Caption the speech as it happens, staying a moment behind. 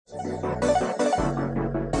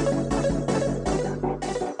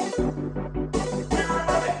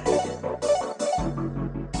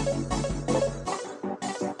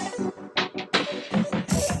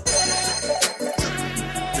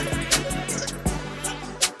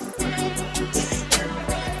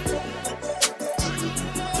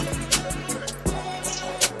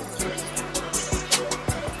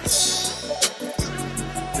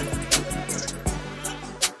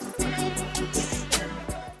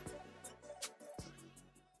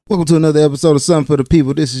Welcome to another episode of Something for the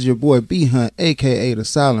People. This is your boy B Hunt, aka the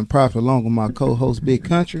Silent Prophet, along with my co-host Big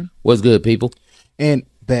Country. What's good, people? And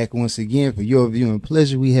back once again for your viewing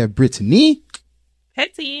pleasure, we have Brittany.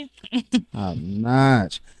 Hetty. Top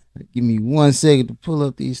notch. Give me 1 second to pull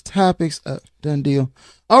up these topics. Done deal.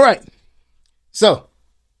 All right. So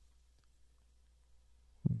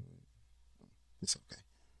it's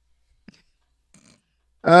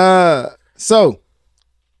okay. So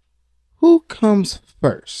who comes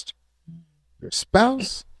first? Your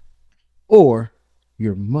spouse or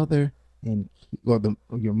your mother and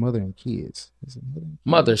your mother and kids? Is it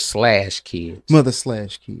Mother/kids.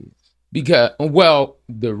 Mother/kids. Because, well,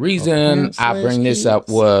 the reason I bring this up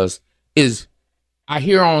is I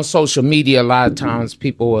hear on social media a lot of times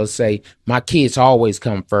people will say, my kids always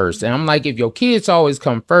come first. And I'm like, if your kids always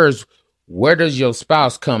come first, where does your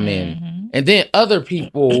spouse come in? Mm-hmm. And then other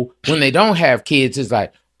people, when they don't have kids, it's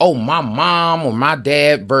like, oh, my mom or my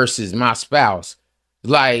dad versus my spouse.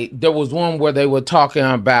 Like, there was one where they were talking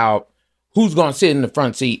about who's going to sit in the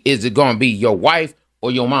front seat. Is it going to be your wife or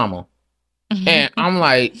your mama? And I'm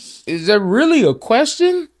like, is there really a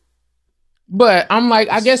question? But I'm like,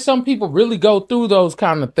 I guess some people really go through those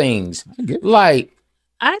kind of things. Like,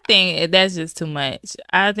 I think that's just too much.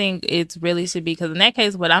 I think it's really should be, because in that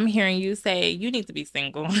case, what I'm hearing you say, you need to be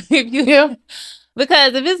single.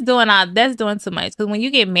 Because if it's doing all, that's doing too much. Because when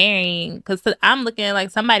you get married, because I'm looking at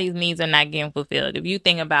like somebody's needs are not getting fulfilled. If you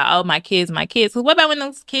think about, oh, my kids. Because what about when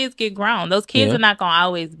those kids get grown? Those kids are not going to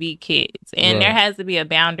always be kids. And there has to be a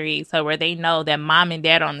boundary so where they know that mom and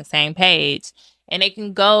dad are on the same page. And they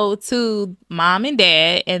can go to mom and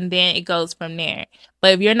dad, and then it goes from there.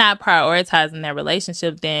 But if you're not prioritizing that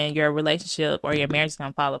relationship, then your relationship or your marriage is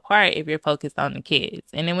going to fall apart if you're focused on the kids.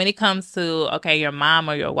 And then when it comes to, okay, your mom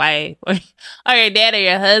or your wife or your dad or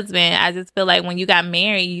your husband, I just feel like when you got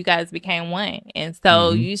married, you guys became one. And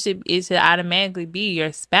so it should automatically be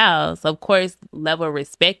your spouse. Of course, level of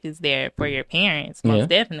respect is there for your parents, most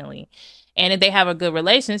definitely. And if they have a good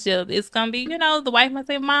relationship, it's going to be, the wife might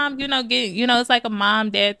say, mom, it's like a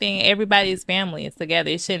mom-dad thing. Everybody's family is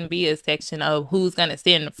together. It shouldn't be a section of who's going to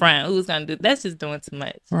sit in the front, who's going to do. That's just doing too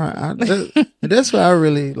much. Right. That's why I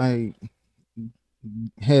really,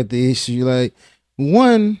 had the issue. Like,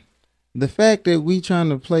 one, the fact that we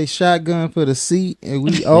trying to play shotgun for the seat and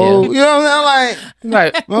we old, you know what I'm saying?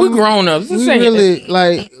 Like we grown ups. We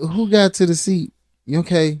really, who got to the seat?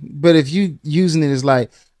 Okay. But if you using it as like,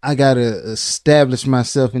 I gotta establish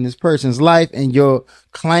myself in this person's life, and your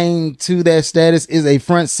claim to that status is a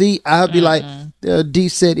front seat, I'll be like, there are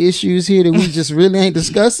deep set issues here that we just really ain't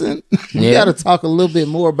discussing. We gotta talk a little bit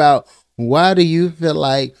more about why do you feel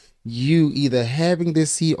like you either having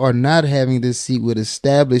this seat or not having this seat would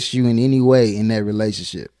establish you in any way in that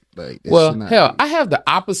relationship. I have the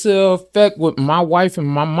opposite effect with my wife and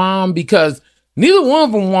my mom because neither one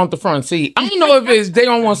of them want the front seat. I don't know if it's they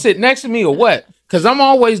don't want to sit next to me or what. Because I'm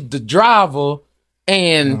always the driver,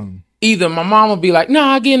 and either my mom will be like, no,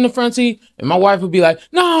 I get in the front seat, and my wife will be like,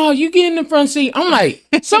 no, you get in the front seat. I'm like,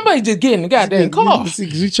 somebody just get in the goddamn car.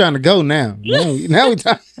 We trying to go now. Now we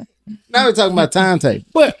talking about timetable.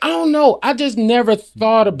 But I don't know. I just never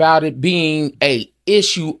thought about it being a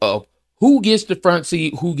issue of who gets the front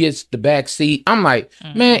seat, who gets the back seat. I'm like,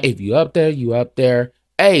 man, if you up there, you up there.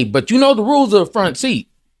 Hey, but you know the rules of the front seat.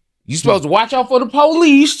 You supposed to watch out for the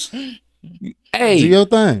police. Hey, do your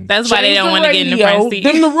thing. That's why they don't want to get in the front seat.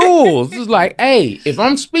 Them the rules. It's like, hey, if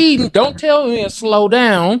I'm speeding, don't tell me to slow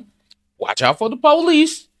down. Watch out for the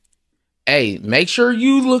police. Hey, make sure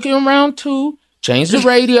you looking around too. Change the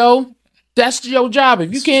radio. That's your job.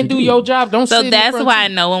 If you can't do your job, don't sit in the front seat. So that's why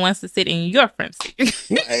seat. No one wants to sit in your front seat.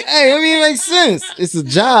 Hey, it makes sense. It's a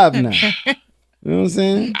job now. You know what I'm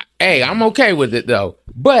saying? Hey, I'm okay with it though.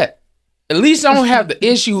 But at least I don't have the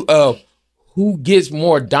issue of who gets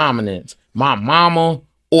more dominance, my mama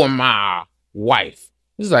or my wife.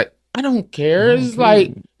 It's like, I don't care. It's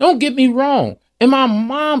like, don't get me wrong. And my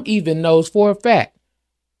mom even knows for a fact,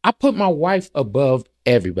 I put my wife above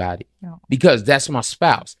everybody because that's my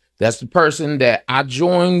spouse. That's the person that I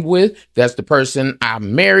joined with. That's the person I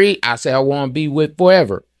married. I say I want to be with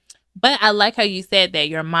forever. But I like how you said that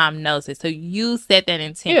your mom knows it. So you set that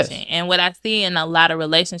intention. Yes. And what I see in a lot of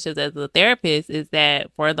relationships as a therapist is that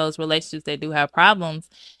for those relationships that do have problems,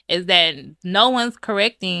 is that no one's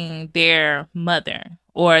correcting their mother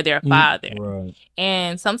or their father. Right.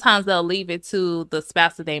 And sometimes they'll leave it to the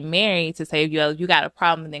spouse that they marry to say, you got a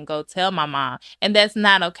problem, then go tell my mom. And that's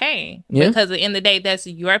not okay. Yeah. Because at the end of the day, that's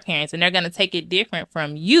your parents. And they're going to take it different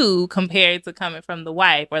from you compared to coming from the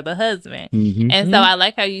wife or the husband. Mm-hmm. And so I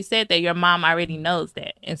like how you said that your mom already knows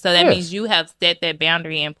that. And so that means you have set that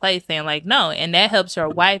boundary in place saying like, no. And that helps your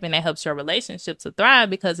wife and that helps your relationship to thrive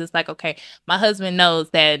because it's like, okay, my husband knows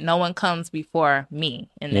that no one comes before me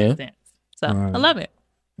in that sense. So I love it.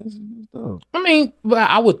 I mean, but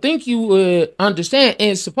I would think you would understand. And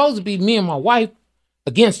it's supposed to be me and my wife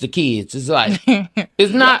against the kids. It's like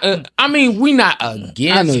it's not. I mean, we not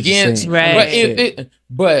against, right?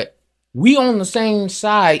 But we on the same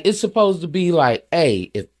side. It's supposed to be like, hey,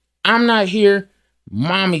 if I'm not here,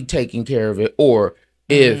 mommy taking care of it, or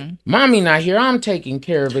if mommy not here, I'm taking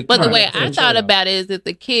care of it. But the way I thought about it is if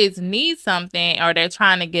the kids need something or they're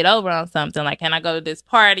trying to get over on something, like, can I go to this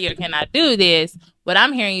party or can I do this? What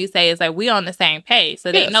I'm hearing you say is like, we on the same page.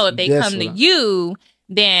 So they know if they come to you,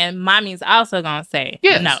 then mommy's also going to say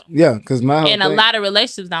no. Yeah, because a lot of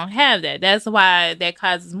relationships don't have that. That's why that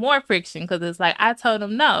causes more friction because it's like, I told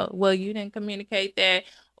them no. Well, you didn't communicate that.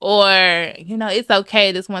 Or, it's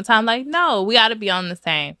okay this one time. Like, no, we got to be on the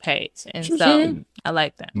same page. And so I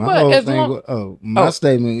like that. My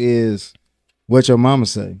statement is what your mama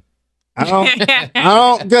say. I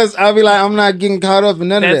don't, because I'll be like, I'm not getting caught up in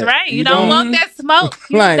none of that. That's right. You don't want that smoke.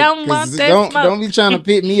 You don't want that smoke. Don't be trying to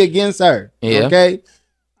pit me against her. Yeah. Okay?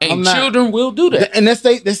 And children will do that. And that's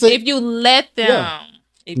if you let them. Yeah.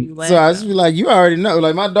 If you let them. I just be like, you already know.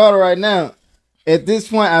 Like my daughter right now, at this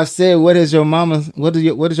point, I've said, what does your mama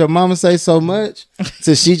say so much?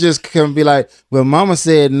 So she just can be like, well, mama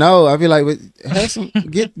said no. I'll be like, have some,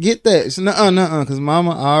 get that. So, nuh-uh, because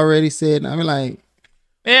mama already said, I be like,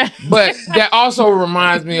 yeah. But that also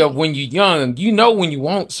reminds me of when you're young, when you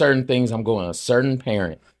want certain things, I'm going a certain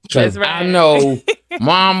parent. That's right. I know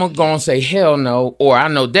mama gonna say hell no, or I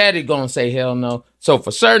know daddy gonna say hell no. So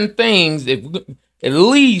for certain things, if at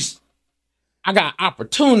least I got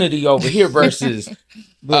opportunity over here versus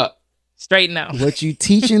straight no. What you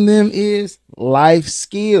teaching them is life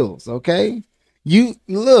skills, okay? You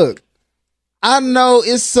look, I know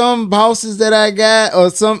it's some bosses that I got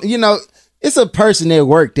or some, it's a person at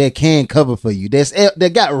work that can cover for you.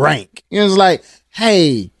 That got rank. It's like,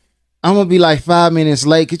 hey, I'm gonna be like 5 minutes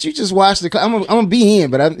late. Could you just watch I'm gonna be in,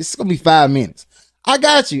 but it's gonna be 5 minutes. I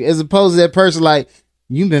got you. As opposed to that person like,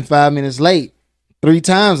 you've been 5 minutes late 3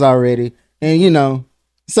 times already. And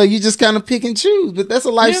so you just kind of pick and choose, but that's a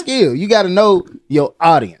life skill. You got to know your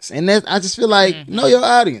audience. And I just feel like, know your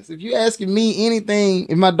audience. If you're asking me anything,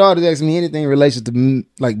 if my daughter's asking me anything in relation to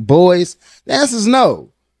like boys, the answer's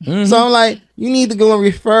no. Mm-hmm. So I'm like, you need to go and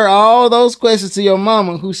refer all those questions to your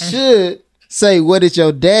mama who should say, what did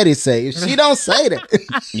your daddy say? If she don't say that,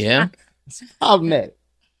 it's problematic.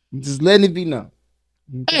 Just letting it be known.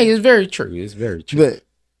 Hey, it's very true. It's very true.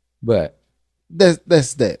 But that's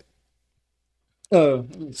that.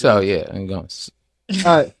 So yeah, I'm going.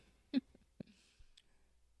 All right.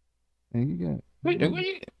 And you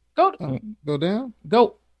got go down.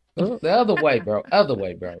 Go the other way, bro. Other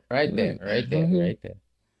way, bro. Right there. Right there.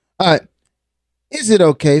 All right. Is it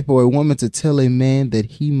okay for a woman to tell a man that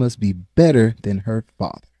he must be better than her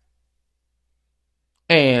father?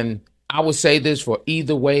 And I would say this for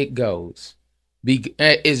either way it goes.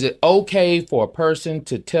 Is it okay for a person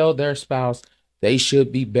to tell their spouse they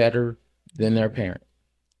should be better than their parent?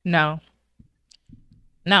 No,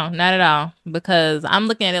 not at all. Because I'm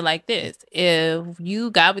looking at it like this. If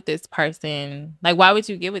you got with this person, like, why would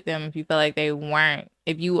you get with them if you feel like they weren't?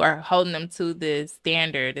 If you are holding them to the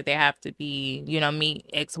standard that they have to be, meet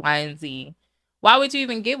X, Y, and Z, why would you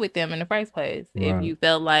even get with them in the first place if you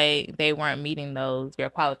felt like they weren't meeting your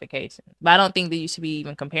qualifications? But I don't think that you should be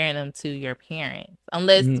even comparing them to your parents.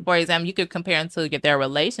 Unless, for example, you could compare them to their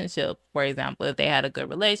relationship, for example, if they had a good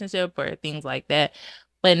relationship or things like that,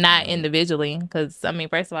 but not individually. Because,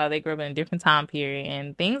 first of all, they grew up in a different time period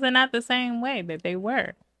and things are not the same way that they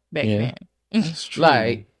were back then. That's true.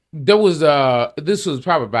 Like, there was, this was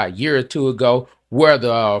probably about a year or two ago, where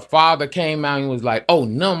the father came out and was like, oh,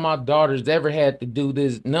 none of my daughters ever had to do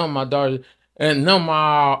this. None of my daughters and none of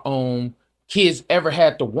my kids ever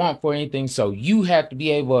had to want for anything. So you have to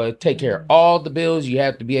be able to take care of all the bills. You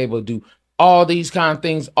have to be able to do all these kind of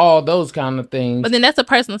things, all those kind of things. But then that's a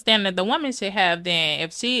personal standard the woman should have then.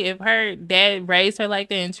 If her dad raised her like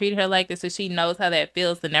that and treated her like this, so she knows how that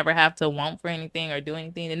feels to never have to want for anything or do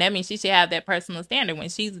anything, then that means she should have that personal standard. When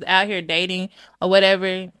she's out here dating or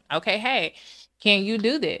whatever, okay, hey, can you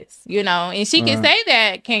do this? You know, and she can say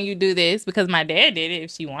that, can you do this? Because my dad did it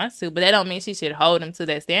if she wants to, but that don't mean she should hold him to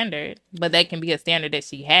that standard. But that can be a standard that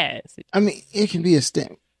she has. I mean, it can be a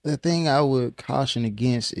standard. The thing I would caution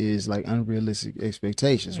against is like unrealistic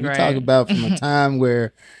expectations. We talk about from a time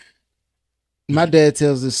where my dad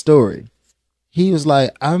tells this story. He was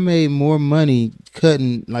like, I made more money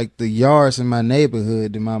cutting like the yards in my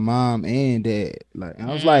neighborhood than my mom and dad. Like,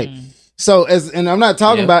 I was like, so and I'm not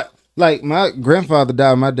talking about like my grandfather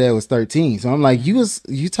died. My dad was 13. So I'm like, you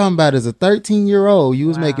talking about as a 13-year-old, you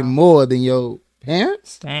was making more than your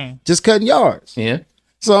parents? Dang. Just cutting yards. Yeah.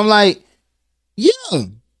 So I'm like, yeah.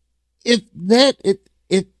 If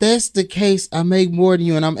that's the case, I make more than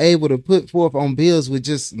you and I'm able to put forth on bills with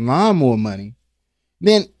just lawnmower money,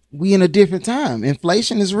 then we in a different time.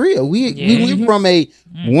 Inflation is real. We went from a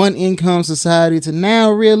one income society to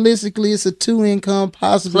now realistically it's a 2 income,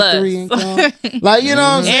 possibly Plus. 3 income. Like, you know what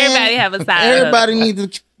I'm saying? Everybody have a side. Everybody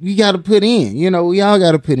needs to, we got to put in, you know, we all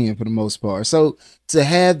got to put in for the most part. So to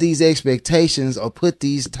have these expectations or put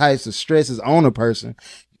these types of stresses on a person,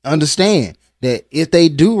 understand that if they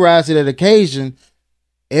do rise to that occasion,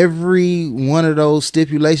 every one of those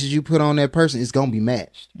stipulations you put on that person is going to be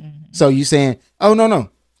matched. So you saying, oh,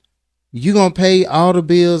 no, you going to pay all the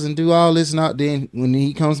bills and do all this and all. Then when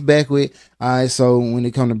he comes back with, all right, so when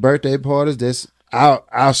it come to birthday parties,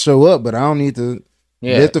 I'll show up, but I don't need to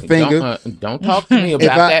lift the finger. Don't talk to me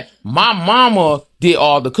about that. My mama did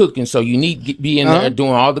all the cooking, so you need to be in there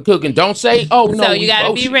doing all the cooking. Don't say, oh, no. So you got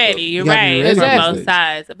to be ready. You're right. Exactly. On both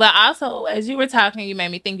sides. But also, as you were talking, you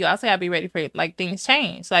made me think you also got to be ready for, like, things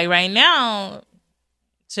change. Like, right now,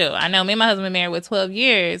 I know me and my husband been married with 12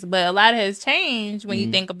 years, but a lot has changed when you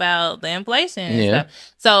think about the inflation and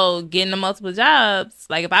stuff. So getting the multiple jobs,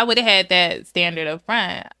 like if I would have had that standard up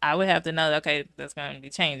front, I would have to know, okay, that's going to be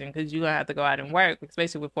changing because you're going to have to go out and work,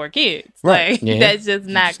 especially with 4 kids. Right. Like, that's just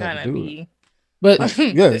not going to be. But I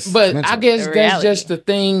guess that's just the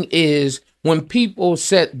thing is when people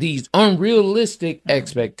set these unrealistic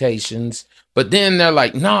expectations, but then they're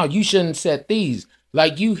like, no, you shouldn't set these.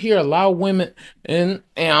 Like you hear a lot of women, and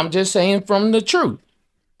I'm just saying from the truth,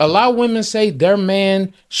 a lot of women say their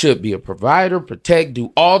man should be a provider, protect, do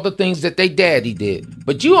all the things that they daddy did.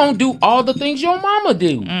 But you don't do all the things your mama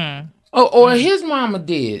do. Or his mama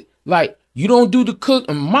did. Like you don't do the cook.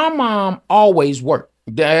 And my mom always worked.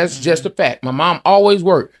 That's just a fact. My mom always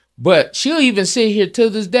worked. But she'll even sit here to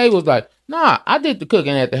this day was like, nah, I did the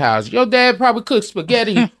cooking at the house. Your dad probably cooked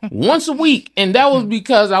spaghetti once a week. And that was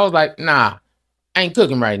because I was like, nah. I ain't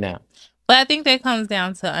cooking right now. But I think that comes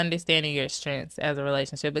down to understanding your strengths as a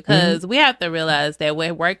relationship because we have to realize that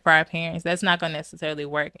what worked for our parents, that's not going to necessarily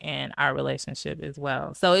work in our relationship as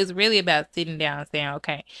well. So it's really about sitting down and saying,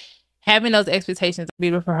 okay, having those expectations to be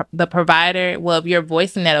the provider, well, if you're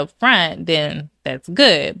voicing that up front, then that's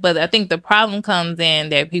good. But I think the problem comes in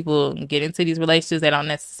that people get into these relationships that don't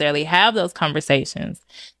necessarily have those conversations.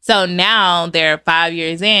 So now they're 5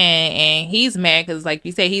 years in and he's mad because, like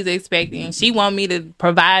you said, he's expecting, she want me to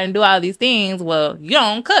provide and do all these things. Well, you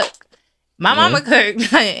don't cook. My mama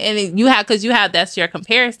cooked. And that's your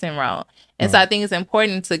comparison role. And so I think it's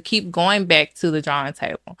important to keep going back to the drawing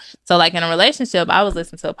table. So like in a relationship, I was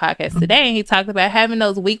listening to a podcast today and he talked about having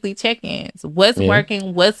those weekly check-ins. What's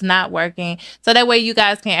working, what's not working. So that way you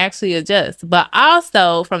guys can actually adjust. But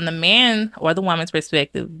also from the man or the woman's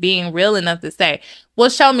perspective, being real enough to say, well,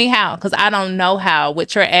 show me how, because I don't know how.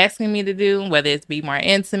 What you're asking me to do, whether it's be more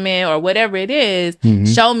intimate or whatever it is,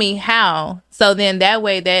 show me how. So then that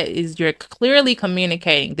way you're clearly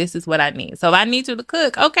communicating, this is what I need. So if I need you to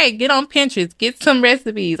cook, okay, get on Pinterest, get some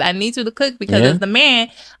recipes. I need you to cook because as the man,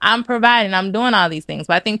 I'm providing, I'm doing all these things.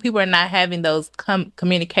 But I think people are not having those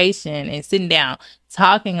communication and sitting down,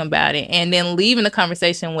 talking about it, and then leaving the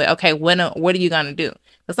conversation with, okay, what are you going to do?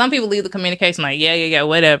 Because some people leave the communication like, yeah,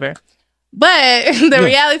 whatever. But the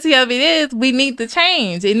reality of it is we need to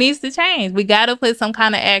change. It needs to change. We got to put some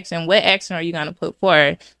kind of action. What action are you going to put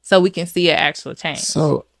forward so we can see an actual change?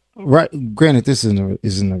 So, right. Granted, this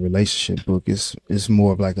isn't a relationship book. It's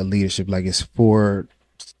more of like a leadership. Like it's four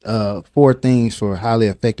things for highly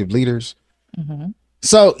effective leaders.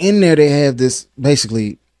 So in there, they have this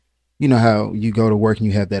basically, you know how you go to work and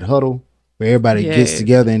you have that huddle where everybody gets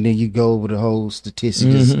together and then you go over the whole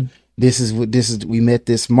statistics. We met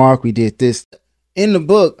this mark, we did this. In the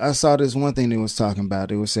book, I saw this one thing they was talking about.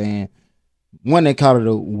 They were saying, one, they called it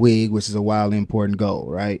a WIG, which is a wildly important goal,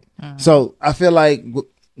 right? So I feel like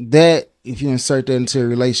that, if you insert that into a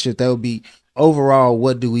relationship, that would be overall,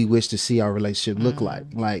 what do we wish to see our relationship look like?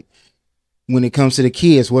 Like when it comes to the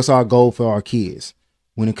kids, what's our goal for our kids?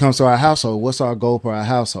 When it comes to our household, what's our goal for our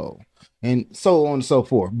household? and so on and so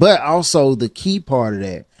forth. But also the key part of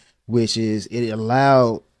that, which is it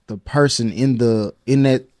allowed the person in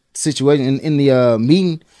that situation in the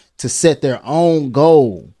meeting to set their own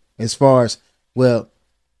goal as far as, well,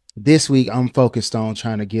 this week I'm focused on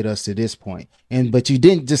trying to get us to this point. But you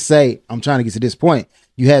didn't just say I'm trying to get to this point.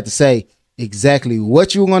 You had to say exactly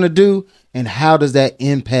what you were going to do and how does that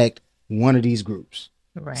impact one of these groups.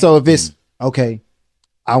 Right. So if it's okay,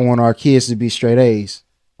 I want our kids to be straight A's.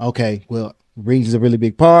 Okay, well, reading is a really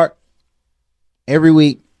big part. Every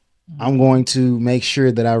week I'm going to make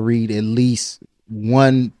sure that I read at least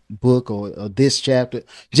one book or this chapter,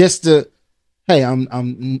 just to, hey,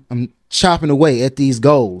 I'm chopping away at these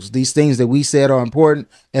goals, these things that we said are important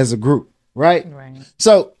as a group, right?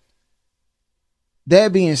 So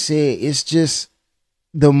that being said, it's just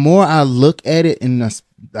the more I look at it, and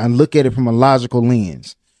I look at it from a logical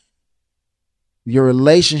lens, your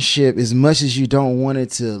relationship, as much as you don't want it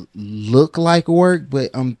to look like work, but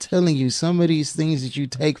I'm telling you, some of these things that you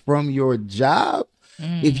take from your job,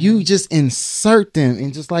 if you just insert them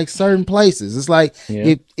in just like certain places, it's like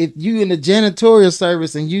if you in the janitorial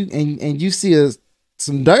service and you see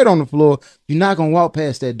some dirt on the floor, you're not gonna walk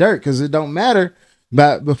past that dirt because it don't matter.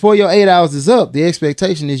 But before your 8 hours is up, the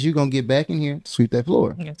expectation is you're gonna get back in here to sweep that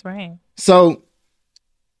floor. That's right. So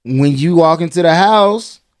when you walk into the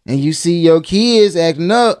house and you see your kids acting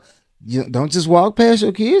up, you don't just walk past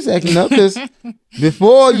your kids acting up, because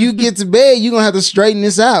before you get to bed, you're gonna have to straighten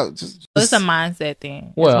this out. It's a mindset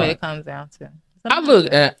thing. That's what it comes down to. I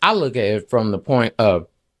look at it from the point of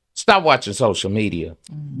stop watching social media,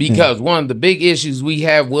 because one of the big issues we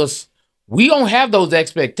have was we don't have those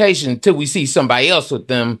expectations until we see somebody else with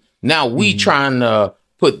them. Now we trying to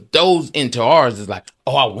put those into ours. It's like,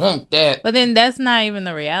 oh, I want that. But then that's not even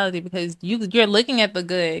the reality, because you're looking at the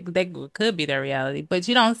good. That could be the reality, but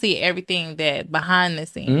you don't see everything that behind the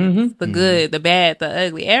scenes, the good, the bad, the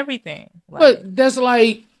ugly, everything. But that's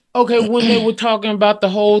like, okay, when they were talking about the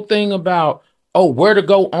whole thing about, where to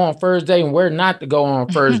go on first day and where not to go on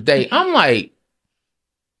first day, I'm like,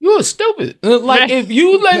 you're stupid. Like, if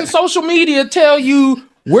you letting social media tell you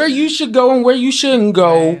where you should go and where you shouldn't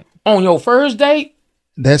go on your first date.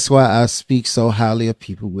 That's why I speak so highly of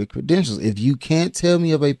people with credentials. If you can't tell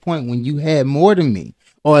me of a point when you had more than me,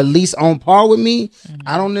 or at least on par with me,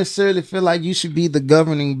 I don't necessarily feel like you should be the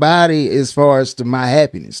governing body as far as to my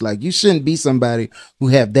happiness. Like, you shouldn't be somebody who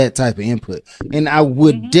have that type of input. And I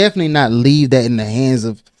would definitely not leave that in the hands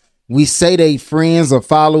of, we say they friends or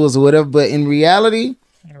followers or whatever, but in reality,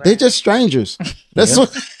 they're just strangers. That's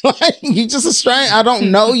what, like, you just a stranger. I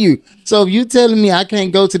don't know you. So if you telling me I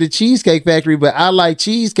can't go to the Cheesecake Factory, but I like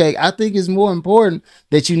cheesecake, I think it's more important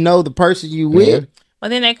that you know the person you with. Well,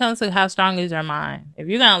 then that comes to how strong is your mind. If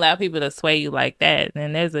you're gonna allow people to sway you like that,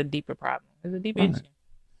 then there's a deeper problem. There's a deeper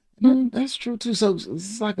issue. That's true too. So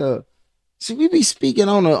it's like should we be speaking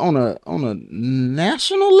on a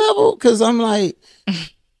national level? Because I'm like,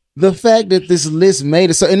 the fact that this list made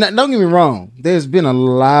it so, and don't get me wrong, there's been a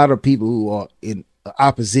lot of people who are in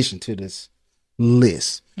opposition to this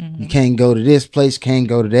list. You can't go to this place, can't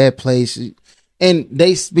go to that place. And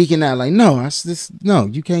they speaking out like, no,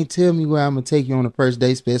 you can't tell me where I'm gonna take you on the first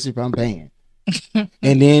date, especially if I'm paying.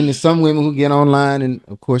 And then there's some women who get online, and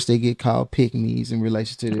of course they get called pick-me's in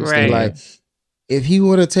relation to this. They're like, if he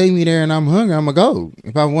want to take me there and I'm hungry, I'm gonna go.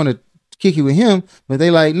 If I want to kick it with him, but they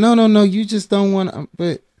like, no, you just don't want to.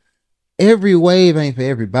 But every wave ain't for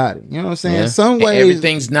everybody. You know what I'm saying? Some waves,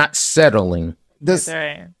 everything's not settling. That's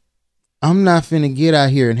right. I'm not finna get out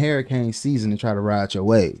here in hurricane season and try to ride your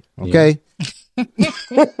wave. Okay.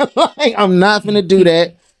 Like, I'm not gonna do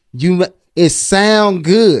that. It sound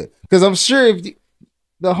good, because I'm sure if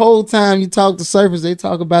the whole time you talk to surfers, they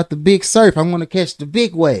talk about the big surf. I'm gonna catch the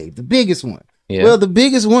big wave, the biggest one. Well, the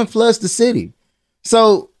biggest one floods the city.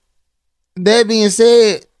 So that being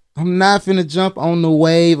said, I'm not finna jump on the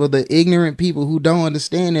wave of the ignorant people who don't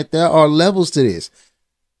understand that there are levels to this.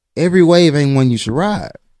 Every wave ain't one you should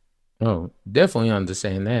ride. Oh, definitely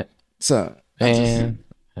understand that. So, and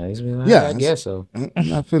I guess so. I'm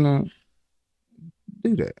not finna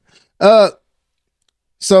do that.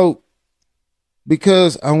 So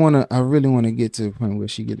because I really want to get to the point where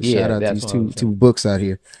she get a shout out to these two books out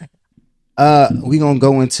here. We gonna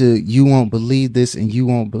go into You Won't Believe This, and You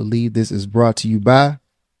Won't Believe This is brought to you by.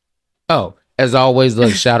 Oh, as always,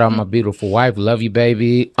 look, shout out my beautiful wife. Love you,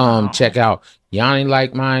 baby. Check out Yanni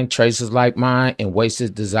Like Mine, Traces Like Mine, and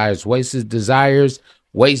Wasted Desires. Wasted Desires,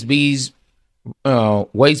 waist beads,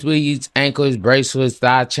 anklets, bracelets,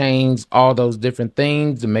 thigh chains, all those different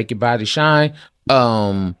things to make your body shine.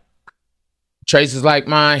 Traces Like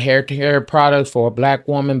Mine, hair to hair products for a black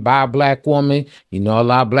woman by a black woman. You know, a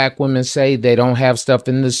lot of black women say they don't have stuff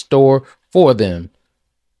in the store for them.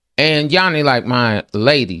 And Yanni Like Mine,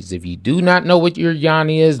 ladies, if you do not know what your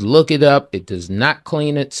Yanni is, look it up. It does not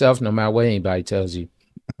clean itself, no matter what anybody tells you.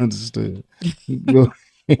 Understood.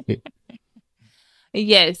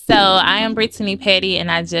 Yes, so I am Brittany Petty, and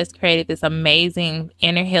I just created this amazing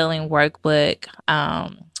inner healing workbook.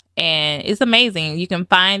 And it's amazing. You can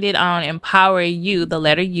find it on Empower You, the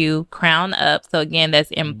letter U, Crown Up. So again,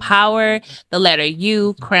 that's Empower, the letter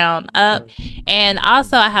U, Crown Up. And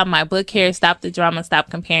also I have my book here, Stop the Drama,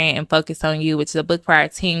 Stop Comparing, and Focus on You, which is a book for our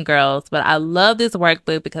teen girls. But I love this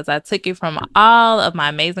workbook because I took it from all of my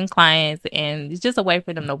amazing clients, and it's just a way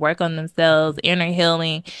for them to work on themselves, inner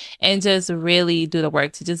healing, and just really do the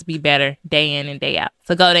work to just be better day in and day out.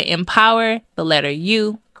 So go to Empower, the letter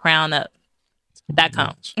U, Crown Up.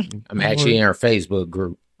 .com. I'm actually in our Facebook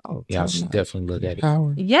group. Oh, Y'all should definitely look at it.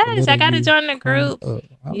 Power. Yes, I got to join the group.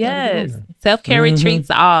 Yes. Self-care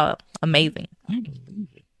retreats are amazing. I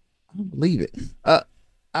believe it.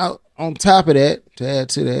 Out on top of that, to add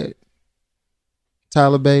to that,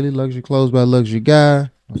 Tyler Bailey, Luxury Clothes by Luxury Guy,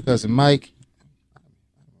 my cousin Mike. I'm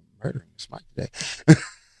murdering this Mike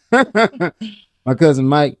today. My cousin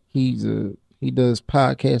Mike, he does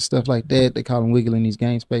podcast stuff like that. They call him Wiggle in these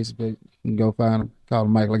game spaces, but you can go find him. Call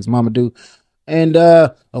him Mike like his mama do. And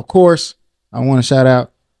of course, I want to shout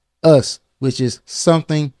out us, which is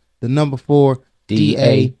something, the number 4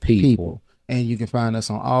 DA people. And you can find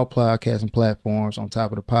us on all podcasting platforms, on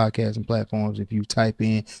top of the podcasting platforms. If you type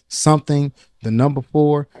in something, the number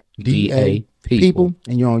 4 DA people,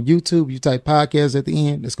 and you're on YouTube, you type podcast at the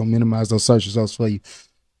end, it's going to minimize those search results for you.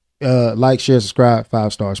 Like, share, subscribe,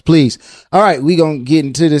 5 stars, please. All right, we gonna get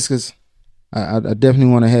into this because I definitely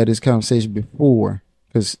want to have this conversation before,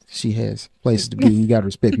 because she has places to be. You gotta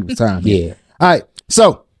respect people's time. Yeah. All right.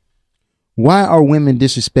 So, why are women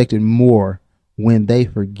disrespected more when they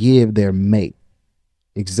forgive their mate?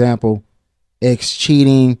 Example: ex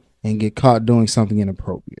cheating and get caught doing something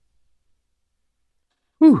inappropriate.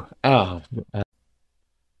 Whew.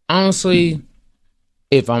 Honestly,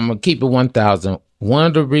 if I'm gonna keep it 1,000. One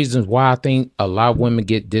of the reasons why I think a lot of women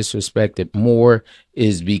get disrespected more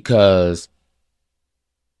is because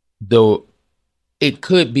it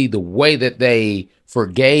could be the way that they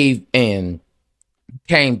forgave and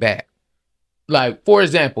came back. Like, for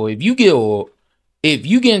example, if you get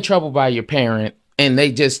in trouble by your parent and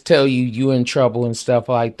they just tell you're in trouble and stuff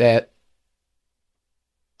like that,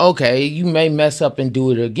 okay, you may mess up and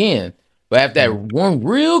do it again. But after that one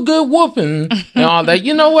real good whooping and all that,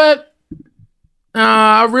 you know what?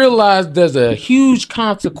 I realize there's a huge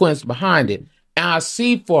consequence behind it. And I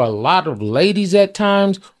see for a lot of ladies at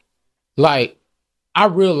times, like, I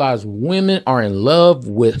realize women are in love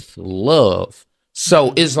with love.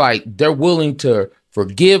 So it's like they're willing to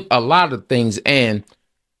forgive a lot of things. And,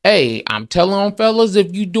 hey, I'm telling on fellas,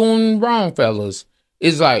 if you doing wrong, fellas,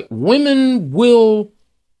 it's like women will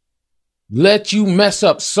let you mess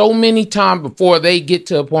up so many times before they get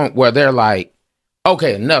to a point where they're like,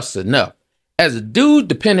 okay, enough's enough. As a dude,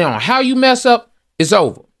 depending on how you mess up, it's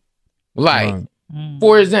over. Like,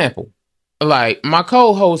 for example, like my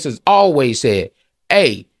co-host has always said,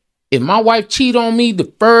 hey, if my wife cheat on me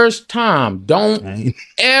the first time, don't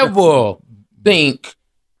ever think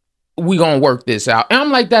we gonna work this out. And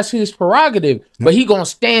I'm like, that's his prerogative, but he gonna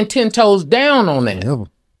stand 10 toes down on that.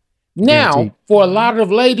 Now, for a lot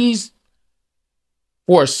of ladies,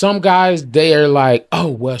 for some guys, they're like, oh,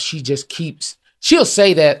 well, she'll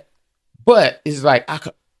say that. But it's like,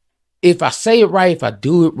 if I say it right, if I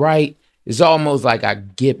do it right, it's almost like I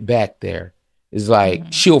get back there. It's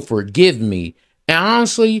like she'll forgive me. And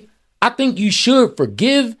honestly, I think you should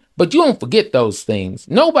forgive, but you don't forget those things.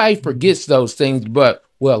 Nobody forgets those things. But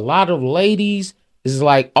with a lot of ladies, it's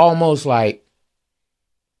like almost like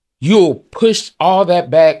you'll push all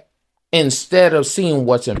that back instead of seeing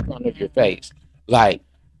what's in front of your face. Like,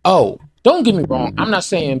 oh, don't get me wrong. I'm not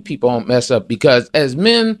saying people don't mess up, because as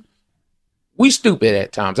men, we stupid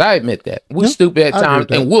at times. I admit that. We stupid at times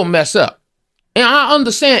and we'll mess up. And I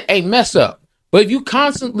understand a mess up. But if you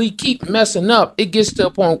constantly keep messing up, it gets to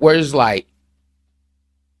a point where it's like,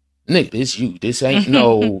 nigga, this you. This ain't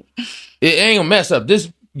no, it ain't a mess up.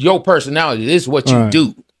 This your personality. This is what you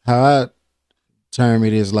do. How I term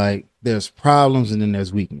it is like there's problems and then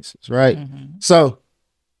there's weaknesses, right? So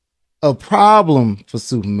a problem for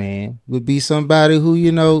Superman would be somebody who,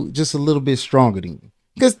 you know, just a little bit stronger than you.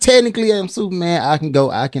 Because technically, I'm Superman.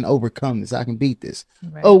 I can overcome this. I can beat this.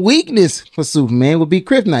 Right. A weakness for Superman would be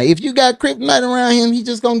Kryptonite. If you got Kryptonite around him, he's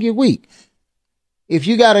just going to get weak. If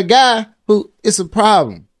you got a guy who, it's a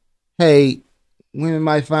problem. Hey, women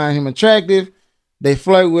might find him attractive. They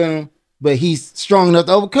flirt with him, but he's strong enough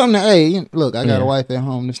to overcome that. Hey, look, I got a wife at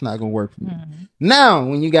home. It's not gonna work for me. Now,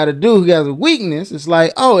 when you got a dude who has a weakness, it's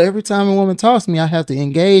like, oh, every time a woman talks to me, I have to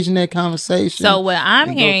engage in that conversation. So what I'm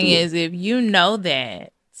hearing is, if you know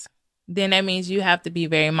that, then that means you have to be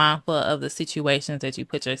very mindful of the situations that you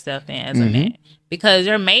put yourself in as a man, because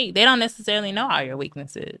your mate, they don't necessarily know all your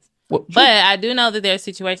weaknesses. Well, but I do know that there are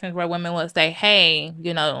situations where women will say, hey,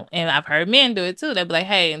 you know, and I've heard men do it too. They'll be like,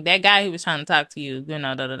 hey, that guy who was trying to talk to you, you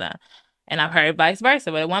know, da-da-da. And I've heard vice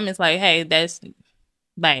versa. But a woman's like, hey, that's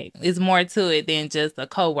like, it's more to it than just a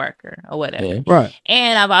coworker or whatever. Yeah. Right.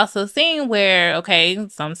 And I've also seen where, okay,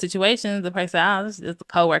 some situations, the person, oh, it's just a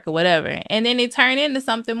coworker, whatever. And then it turned into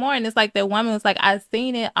something more. And it's like the woman was like, I've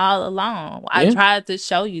seen it all along. I tried to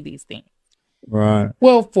show you these things. Right.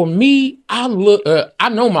 Well, for me, I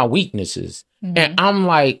know my weaknesses, and I'm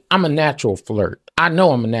a natural flirt. I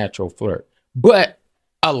know I'm a natural flirt, but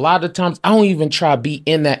a lot of times I don't even try to be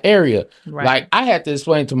in that area. Right. Like, I had to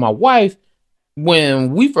explain to my wife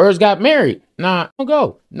when we first got married. Nah, don't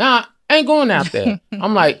go. Nah, I ain't going out there.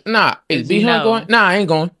 I'm like, nah, is be her going? Nah, I ain't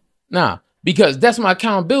going. Nah, because that's my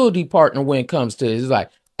accountability partner when it comes to it. It's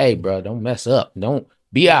like, hey, bro, don't mess up. Don't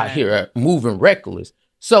be out here moving reckless.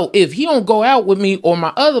 So if he don't go out with me, or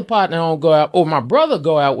my other partner don't go out, or my brother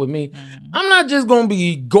go out with me, I'm not just going to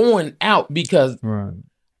be going out because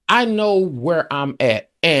I know where I'm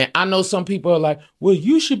at. And I know some people are like, well,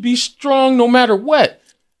 you should be strong no matter what.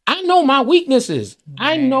 I know my weaknesses.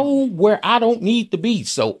 I know where I don't need to be.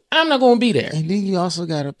 So I'm not going to be there. And then you also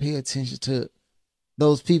got to pay attention to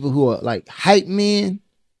those people who are like hype men.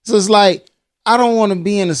 So it's like, I don't want to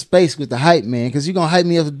be in a space with the hype man, because you're gonna hype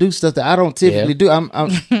me up to do stuff that I don't typically do.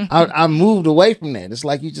 I moved away from that. It's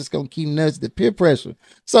like you just gonna keep nudging the peer pressure.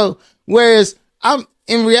 So whereas I'm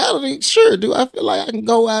in reality, sure, do I feel like I can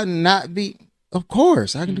go out and not be? Of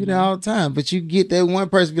course, I can do that all the time. But you get that one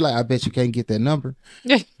person be like, I bet you can't get that number.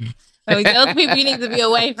 Those people you need to be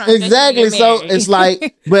away from. Exactly. So it's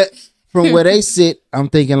like, but from where they sit, I'm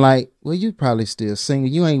thinking like, well, you probably still single.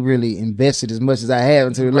 You ain't really invested as much as I have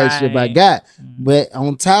into the relationship I got. But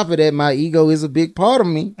on top of that, my ego is a big part of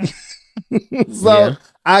me. So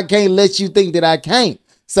I can't let you think that I can't.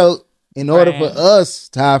 So in order for us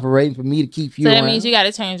to operate, for me to keep you around, means you got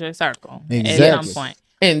to change your circle at some point.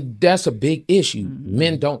 And that's a big issue.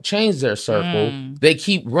 Men don't change their circle. They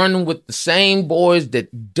keep running with the same boys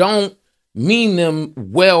that don't mean them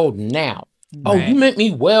well now. Oh, you meant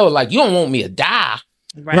me well. Like, you don't want me to die.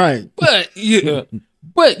 Right. But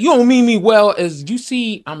but you don't mean me well as you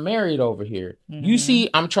see I'm married over here. You see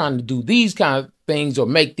I'm trying to do these kind of things or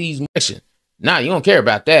make these missions. Nah, you don't care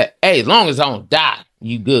about that. Hey, as long as I don't die,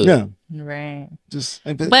 you good. Yeah. Right.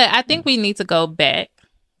 But I think we need to go back.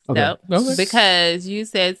 Okay. Because you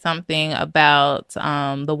said something about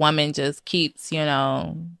the woman just keeps,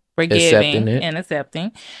 forgiving and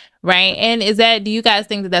accepting. Right. And do you guys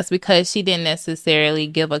think that that's because she didn't necessarily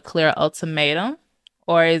give a clear ultimatum?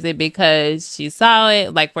 Or is it because she saw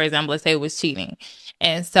it? Like, for example, let's say it was cheating.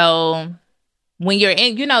 And so when you're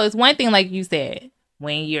in, it's one thing, like you said,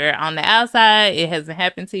 when you're on the outside, it hasn't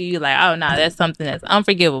happened to you. Like, oh, no, that's something that's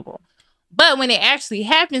unforgivable. But when it actually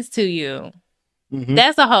happens to you,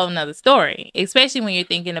 that's a whole nother story, especially when you're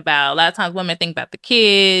thinking about, a lot of times women think about the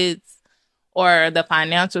kids or the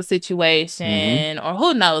financial situation or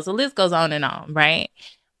who knows, the list goes on and on, right?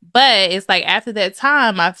 But it's like after that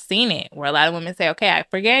time, I've seen it where a lot of women say, okay, I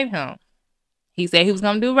forgave him. He said he was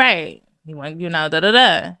going to do right. He went,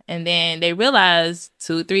 da-da-da. And then they realize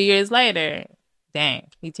 2-3 years later, dang,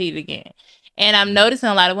 he cheated again. And I'm noticing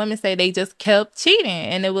a lot of women say they just kept cheating.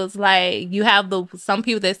 And it was like, you have some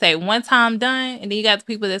people that say one time done, and then you got the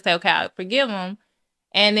people that say, okay, I'll forgive them.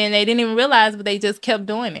 And then they didn't even realize, but they just kept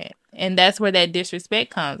doing it. And that's where that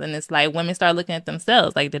disrespect comes. And it's like women start looking at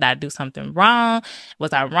themselves. Like, did I do something wrong?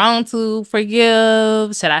 Was I wrong to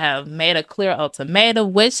forgive? Should I have made a clear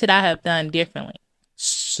ultimatum? What should I have done differently?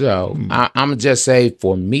 So I'm just say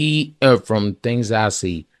for me, from things I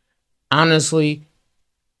see, honestly,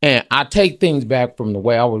 and I take things back from the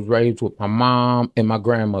way I was raised with my mom and my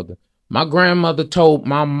grandmother. My grandmother told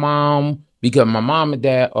my mom, because my mom and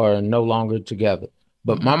dad are no longer together,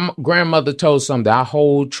 but my grandmother told something that I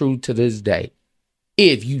hold true to this day.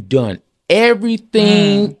 If you've done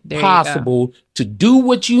everything possible to do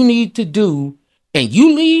what you need to do and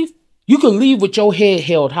you leave, you can leave with your head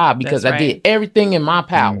held high because I did everything in my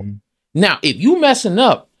power. Now, if you messing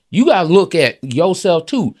up, you got to look at yourself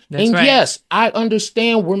too. Yes, I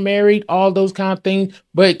understand we're married, all those kind of things,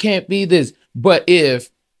 but it can't be this. But if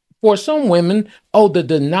for some women, the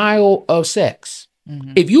denial of sex.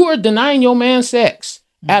 If you are denying your man sex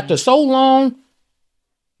after so long,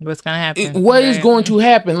 What's gonna happen? What is going to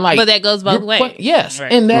happen? Like, but that goes both ways. Yes,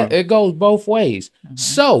 right. and that it goes both ways.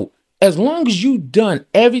 So as long as you've done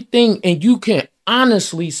everything and you can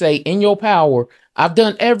honestly say in your power, I've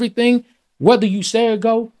done everything, whether you say or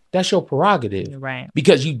go, that's your prerogative. Right.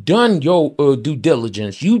 Because you've done your due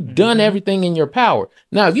diligence. You've done everything in your power.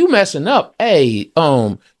 Now, if you messing up, hey,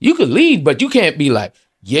 you could leave, but you can't be like,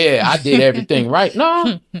 yeah, I did everything right.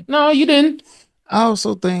 No, you didn't. I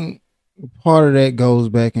also think part of that goes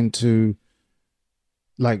back into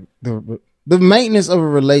like the maintenance of a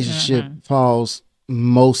relationship falls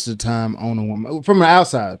most of the time on a woman from an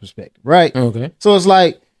outside perspective, right? Okay. So it's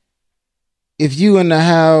like if you in the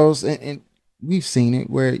house and we've seen it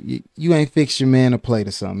where you ain't fixed your man a plate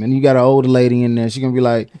or something, and you got an older lady in there, she's gonna be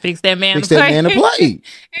like, fix that man a plate.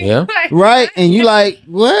 Yeah. Right? And you like,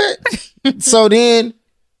 what? So then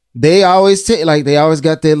they always they always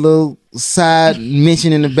got that little side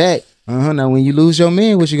mention in the back. Now when you lose your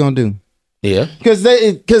man, what you gonna do? Yeah. Because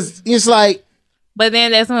it's like. But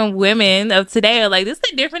then that's when women of today are like, this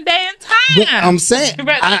is a different day and time. I'm saying,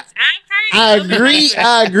 I agree.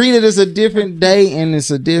 I agree that it's a different day and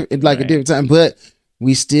it's a different time, but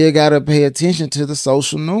we still gotta pay attention to the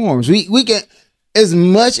social norms. We can, as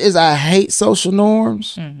much as I hate social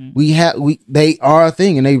norms, they are a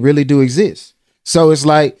thing and they really do exist. So it's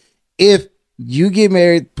like if you get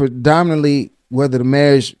married predominantly, whether the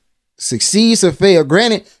marriage succeeds or fail,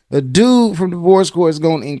 granted, a dude from divorce court is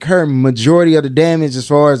going to incur majority of the damage as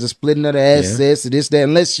far as the splitting of the assets, this, that,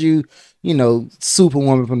 unless you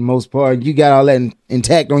superwoman for the most part, you got all that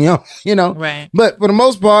intact on your, Right. But for the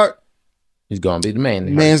most part, he's going to be the man.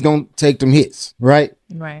 The man's going to take them hits, right?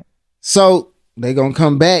 Right. So they're going to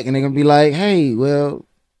come back and they're going to be like, hey, well,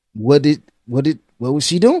 what was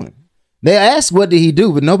she doing? They ask what did he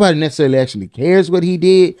do, but nobody necessarily actually cares what he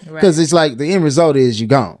did because it's like the end result is you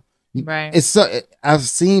gone. Right. It's so I've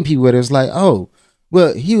seen people where it's like, oh,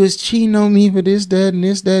 well, he was cheating on me for this, that, and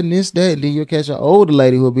this, that, and this, that. And then you'll catch an older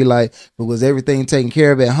lady who'll be like, but was everything taken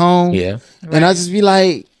care of at home? Yeah. Right. And I just be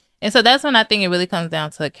like. And so that's when I think it really comes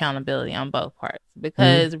down to accountability on both parts.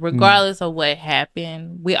 Because regardless of what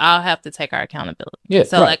happened, we all have to take our accountability. Yeah.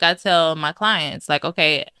 So like I tell my clients, like,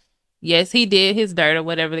 okay, yes, he did his dirt or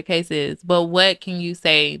whatever the case is, but what can you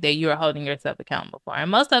say that you're holding yourself accountable for? And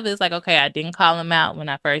most of it is like, okay, I didn't call him out when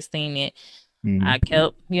I first seen it. I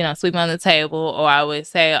kept, sweeping on the table, or I would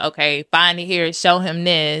say, okay, find it here, show him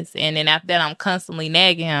this. And then after that, I'm constantly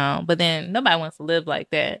nagging him. But then nobody wants to live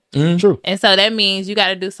like that. True. And so that means you got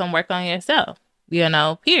to do some work on yourself,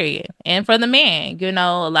 period. And for the man,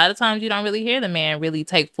 a lot of times you don't really hear the man really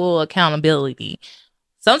take full accountability.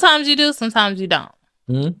 Sometimes you do, sometimes you don't.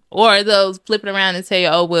 Or those flip it around and tell you,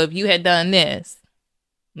 oh, well, if you had done this,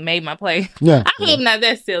 made my play. Yeah. I hope not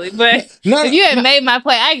that silly, but if you had made my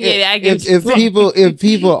play, I get it. I get it. If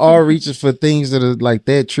people are reaching for things that are like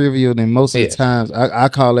that trivial, then most of the times I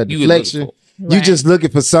call it deflection. You just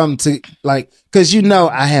looking for something to like, because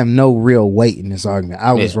I have no real weight in this argument.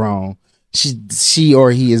 I was wrong. She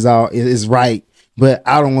or he is right. But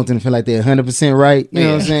I don't want them to feel like they're 100% right. You know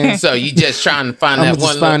what I'm saying? So you just trying to find that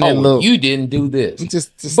one. You didn't do this.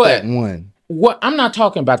 Just that one. What I'm not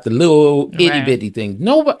talking about the little itty bitty thing.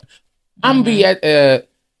 Nobody. I'm be at the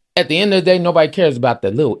end of the day. Nobody cares about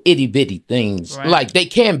the little itty bitty things. Right. Like they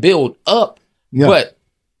can build up, but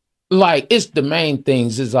like it's the main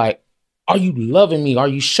things. Is like, are you loving me? Are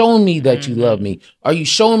you showing me that you love me? Are you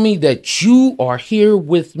showing me that you are here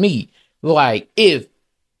with me? Like if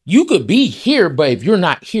you could be here, but if you're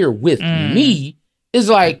not here with me, it's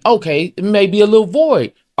like, okay, it may be a little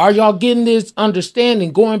void. Are y'all getting this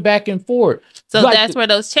understanding going back and forth? So that's where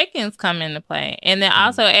those check-ins come into play. And then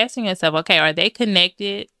also asking yourself, okay, are they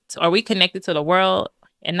connected? Are we connected to the world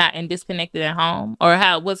and disconnected at home? Or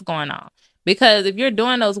what's going on? Because if you're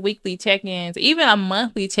doing those weekly check-ins, even a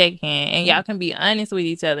monthly check-in, and y'all can be honest with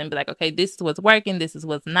each other and be like, okay, this is what's working, this is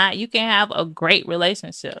what's not, you can have a great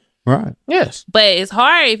relationship. Right. Yes. But it's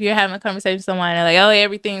hard if you're having a conversation with someone and like, oh,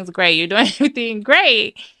 everything's great. You're doing everything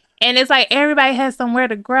great. And it's like everybody has somewhere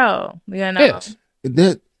to grow, Yes.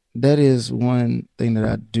 That is one thing that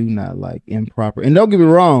I do not like, improper. And don't get me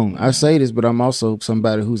wrong, I say this, but I'm also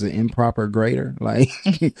somebody who's an improper grader. Like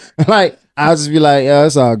I'll just be like, yeah,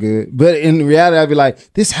 it's all good. But in reality, I'll be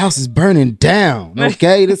like, this house is burning down.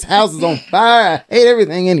 Okay, this house is on fire. I hate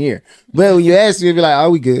everything in here. But when you ask me, you'll be like, oh,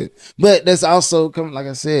 we good. But that's also like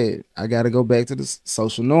I said, I got to go back to the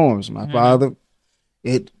social norms. My father,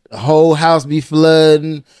 the whole house be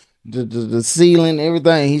flooding, the ceiling,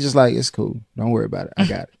 everything. He's just like, it's cool. Don't worry about it. I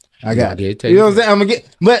got it. I got it. You know what I'm saying? I'm gonna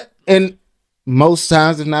get, and most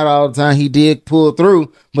times, if not all the time, he did pull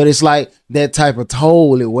through. but it's like that type of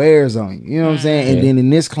toll it wears on you. You know what I'm saying? And then in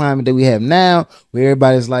this climate that we have now, where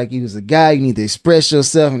everybody's like, you was a guy, you need to express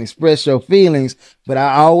yourself and express your feelings. But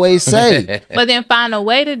I always say, but then find a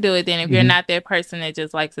way to do it then if you're not that person that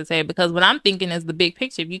just likes to say it. Because what I'm thinking is the big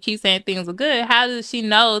picture. If you keep saying things are good, how does she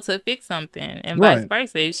know to fix something? And vice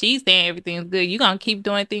versa. If she's saying everything's good, you're going to keep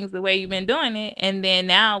doing things the way you've been doing it. And then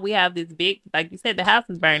now we have this big, like you said, the house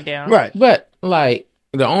is burned down. right. But like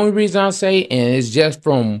the only reason I say, and it's just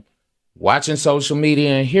from watching social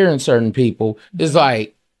media and hearing certain people, is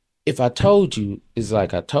like, if I told you, it's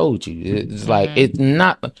like I told you. It's like, it's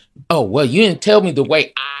not, oh, well, you didn't tell me the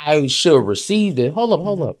way I should have received it.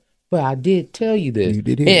 Hold up. But I did tell you this. You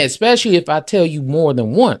did. And especially if I tell you more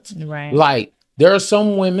than once. Right. Like, there are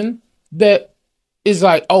some women that is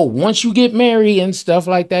like, oh, once you get married and stuff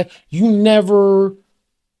like that, you never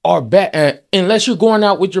are back. Unless you're going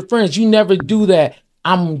out with your friends, you never do that.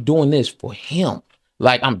 I'm doing this for him.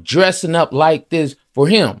 Like, I'm dressing up like this for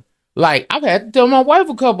him. Like, I've had to tell my wife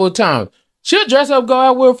a couple of times. She'll dress up, go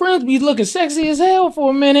out with her friends, be looking sexy as hell for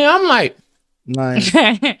a minute. I'm like,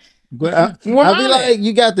 but I'll be like,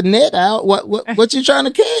 you got the net out. What you trying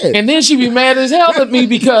to catch? and then she be mad as hell at me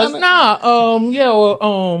because,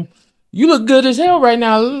 you look good as hell right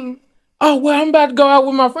now. Oh, well, I'm about to go out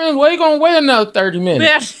with my friends. Well, you going to wait another 30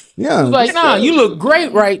 minutes. Yeah. Like, nah, you look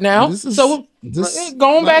great right now.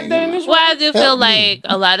 Going back there in this Well, I just feel like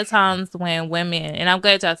a lot of times when women, and I'm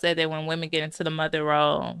glad y'all said that, when women get into the mother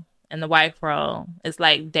role and the wife role, it's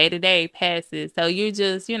like day to day passes. So you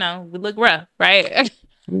just, we look rough, right?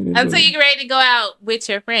 Until you get ready to go out with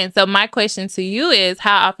your friends. So my question to you is,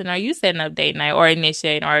 how often are you setting up date night or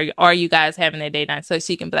initiating, or are you guys having a date night so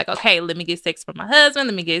she can be like, okay, let me get sex for my husband,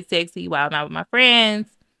 let me get sexy while I'm out with my friends?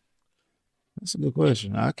 That's a good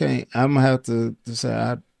question. I'm gonna have to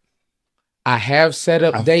say I have set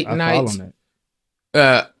up date nights.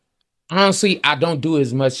 Honestly, I don't do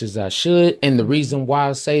as much as I should. And the reason why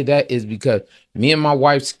I say that is because me and my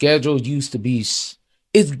wife's schedule used to be,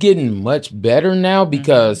 it's getting much better now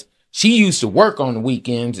because she used to work on the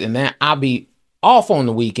weekends and then I'll be off on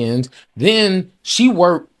the weekends. Then she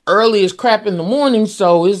worked early as crap in the morning.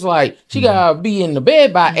 So it's like, she gotta be in the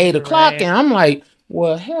bed by 8 o'clock. And I'm like,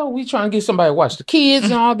 well, hell, we trying to get somebody to watch the kids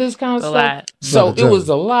and all this kind of stuff. So it was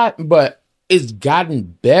a lot, but it's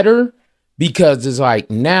gotten better because it's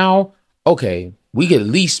like now, okay, we could at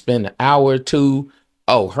least spend an hour or two.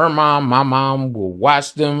 Oh, her mom, my mom will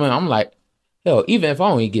watch them. And I'm like, hell, even if I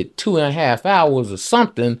only get 2.5 hours or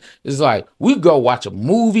something, it's like, we go watch a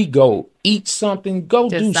movie, go eat something, go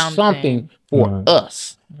do something for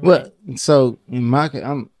us. Well, so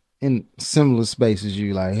I'm in similar spaces.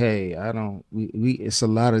 You like, hey, it's a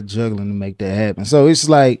lot of juggling to make that happen. So it's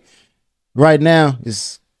like, right now,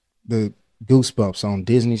 it's the Goosebumps on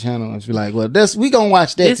Disney Channel. It's like, well, we gonna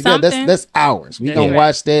watch that together. That's ours. We gonna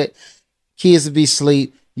watch that. Kids will be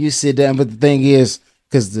asleep. You sit down. But the thing is,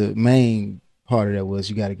 because the main part of that was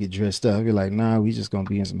you got to get dressed up. You're like, nah, we just gonna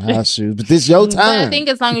be in some house shoes. But this your time. But I think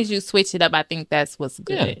as long as you switch it up, I think that's what's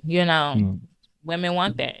good. Women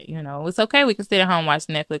want that. It's okay. We can sit at home, watch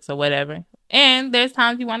Netflix or whatever. And there's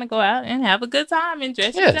times you want to go out and have a good time and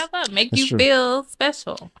dress yourself up, make you feel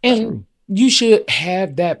special. And you should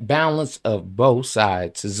have that balance of both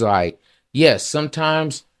sides. It's like, yes,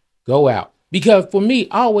 sometimes go out. Because for me,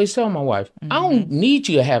 I always tell my wife, I don't need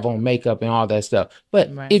you to have on makeup and all that stuff. But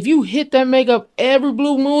if you hit that makeup every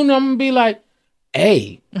blue moon, I'm going to be like,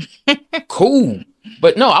 hey, cool.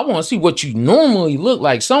 But no, I want to see what you normally look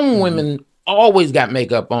like. Some women always got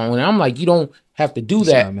makeup on. And I'm like, you don't have to do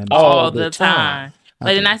that all the time.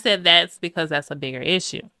 But then I said that's because that's a bigger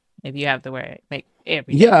issue. If you have to wear it, make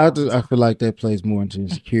every I feel like that plays more into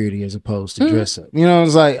insecurity as opposed to dress up.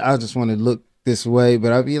 It's like, I just want to look this way,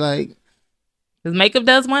 but I'd be like, because makeup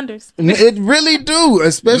does wonders. It really do,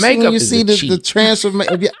 especially makeup when you see the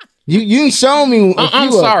transformation. You show me.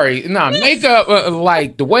 I'm sorry. No, makeup,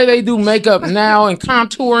 like the way they do makeup now and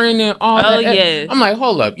contouring and all that. Yes. I'm like,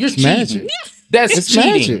 hold up, you're cheating. Magic. That's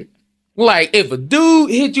cheating. Magic. Like, if a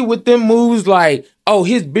dude hit you with them moves, like, oh,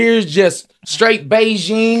 his beard's just straight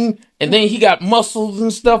Beijing, and then he got muscles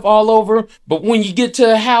and stuff all over. But when you get to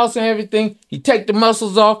the house and everything, he take the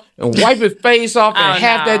muscles off and wipe his face off and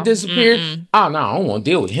that disappear. Oh, no, I don't want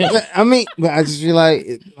to deal with him. I mean, but I just feel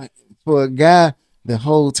like for a guy, the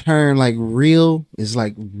whole term, like, real is,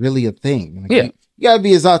 like, really a thing. Like, you got to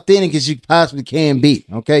be as authentic as you possibly can be,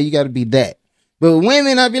 okay? You got to be that. But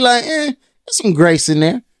women, I'd be like, there's some grace in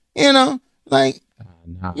there. Like,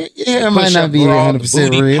 your hair might not be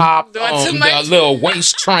 100% real. Pop, the little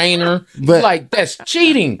waist trainer. But like, that's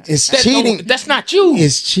cheating. It's cheating. That's not you.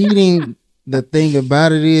 It's cheating. The thing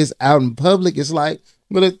about it is, out in public, it's like,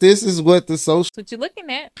 But if this is what the social, That's what you're looking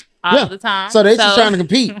at all the time. So they just trying to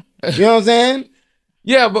compete. You know what I'm saying?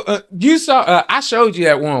 Yeah, but you saw, I showed you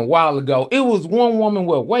that one a while ago. It was one woman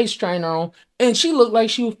with a waist trainer on, and she looked like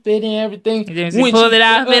she was fitting everything. Then she pulled it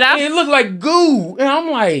out. It looked like goo. And I'm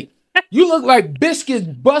like, you look like biscuits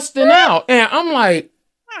busting out. And I'm like,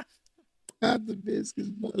 Not the biscuits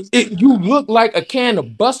busting. you look like a can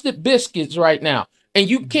of busted biscuits right now. And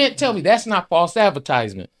you can't tell me that's not false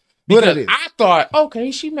advertisement. What Because it is? I thought, okay,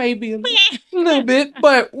 she may be a little bit,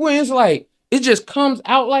 but when it's like, it just comes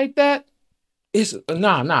out like that, it's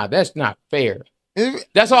nah, that's not fair.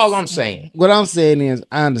 That's all I'm saying. What I'm saying is,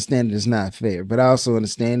 I understand that it's not fair, but I also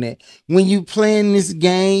understand that when you playing this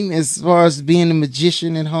game, as far as being a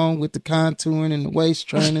magician at home with the contouring and the waist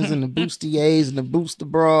trainers and the bustiers and the booster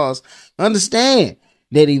bras, understand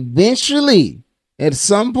that eventually, at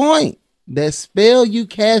some point, that spell you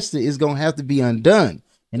casted is gonna have to be undone,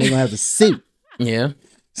 and they're gonna have to see. Yeah.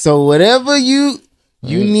 So whatever you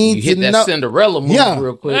need You hit to that know, Cinderella move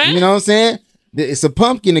real quick. you know what I'm saying? It's a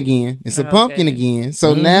pumpkin again. It's a pumpkin again.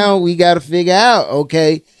 So Mm-hmm. now we got to figure out,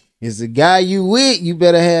 okay, is the guy you with, you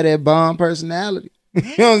better have that bomb personality. You know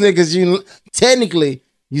what I'm saying? Because you technically,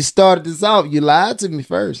 you started this off. You lied to me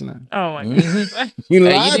first now. Oh my god. You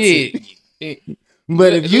Hey, lied you to me. did.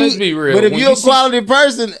 But if Let's be real. But if When you're you a quality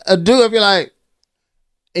person, a dude, you're like,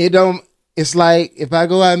 it don't. It's like if I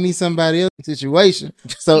go out and meet somebody else situation.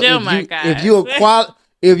 So Oh my God.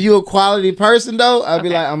 if you're a quality person though, I'll be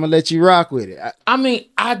like, I'm gonna let you rock with it. I mean,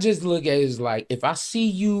 I just look at it as like, if I see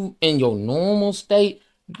you in your normal state,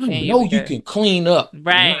 I Then know you you good. can clean up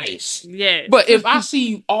Right. nice. Yeah. But if I see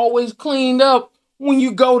you always cleaned up when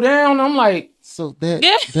you go down, I'm like, So that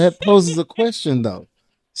Yeah. that poses a question though.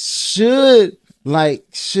 Should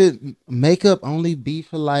makeup only be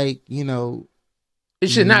for like, it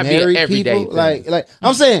should not be an married everyday people? thing. Like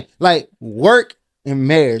I'm saying, like work and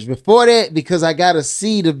marriage. Before that, because I gotta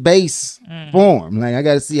see the base form. Like I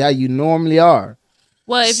gotta see how you normally are.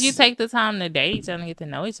 Well, if you take the time to date each other and get to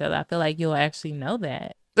know each other, I feel like you'll actually know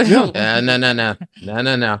that. No.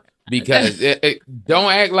 Because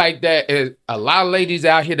don't act like that. A lot of ladies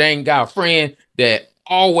out here, they ain't got a friend that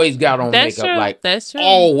always got on That's makeup. true. Like, That's true.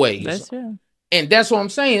 always. That's true. And that's what I'm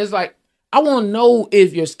saying. It's like, I want to know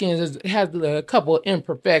if your skin has a couple of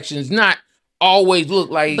imperfections, not always look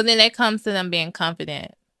like. But then that comes to them being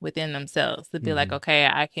confident within themselves to be like, okay,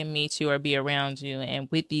 I can meet you or be around you, and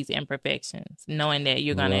with these imperfections, knowing that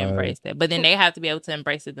you're gonna embrace that. But then they have to be able to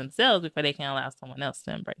embrace it themselves before they can allow someone else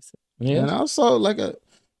to embrace it. Yeah. And also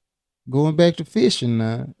going back to fishing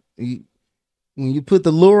now. When you put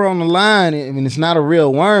the lure on the line, I mean, it's not a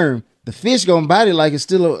real worm. The fish gonna bite it like it's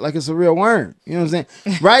still like it's a real worm. You know what I'm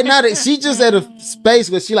saying? Right now, that she just at a space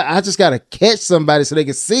where she like, I just gotta catch somebody so they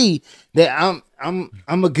can see that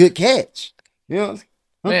I'm a good catch. You know?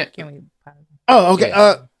 Man, Can we pause? Oh, okay.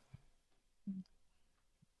 Yeah.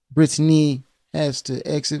 Brittany has to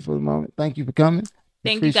exit for the moment. Thank you for coming.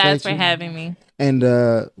 Thank you guys Appreciate for having me. And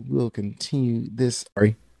we'll continue this.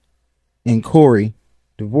 And Corey,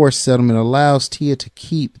 divorce settlement allows Tia to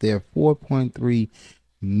keep their $4.3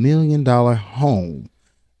 million home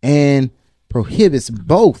and prohibits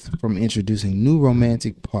both from introducing new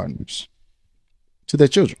romantic partners to their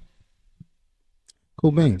children.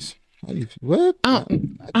 Cool beans. What? I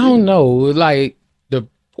don't know. Like the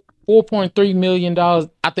 $4.3 million,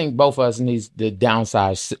 I think both of us needs the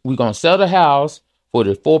downsize. We're gonna sell the house for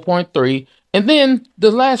the 4.3, and then the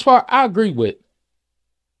last part I agree with.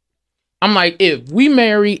 I'm like, if we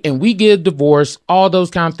marry and we get a divorce, all those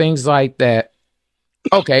kind of things like that,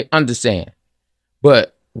 okay, understand.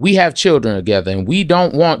 But we have children together, and we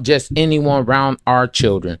don't want just anyone around our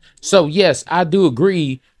children. So yes, I do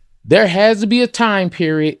agree. There has to be a time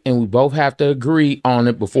period, and we both have to agree on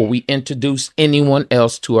it before we introduce anyone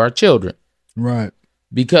else to our children. Right.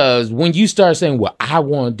 Because when you start saying, well, I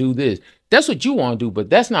want to do this, that's what you want to do,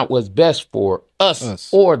 but that's not what's best for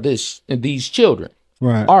us. Or these children,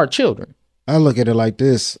 Right. our children. I look at it like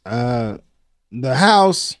this. The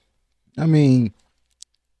house, I mean,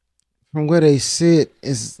 from where they sit,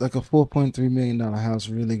 it's like a $4.3 million house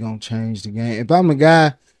really gonna change the game. If I'm a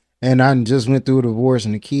guy and I just went through a divorce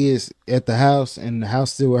and the kids at the house and the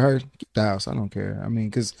house still with her, keep the house. I don't care. I mean,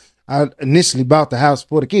 because I initially bought the house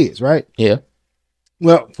for the kids, right? Yeah.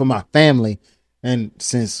 Well, for my family. And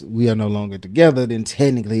since we are no longer together, then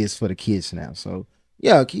technically it's for the kids now. So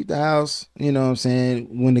yeah, keep the house. You know what I'm saying?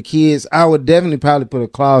 When the kids, I would definitely probably put a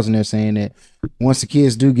clause in there saying that once the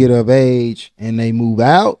kids do get of age and they move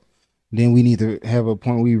out, then we need to have a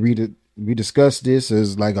point where we discuss this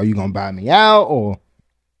as like, are you gonna buy me out or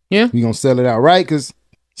we gonna sell it outright? Because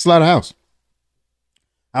it's a lot of house.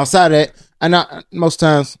 Outside of that, most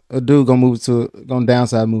times a dude gonna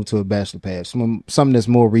downside move to a bachelor pad, something that's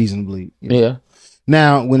more reasonably. Yeah.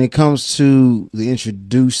 Now, when it comes to the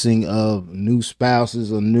introducing of new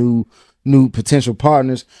spouses or new potential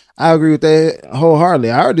partners, I agree with that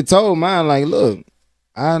wholeheartedly. I already told mine, like, look,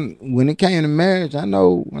 when it came to marriage, I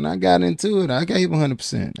know when I got into it, I gave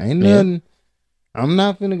 100%. Ain't nothing. I'm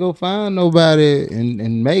not finna go find nobody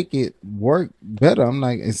and make it work better. I'm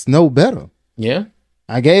like, it's no better. Yeah.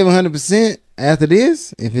 I gave 100% after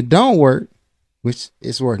this. If it don't work, which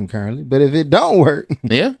it's working currently, but if it don't work,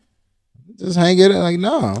 yeah. Just hang it like,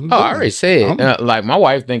 no. I already said, like, my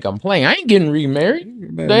wife think I'm playing. I ain't getting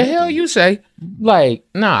remarried. The hell you say? Like,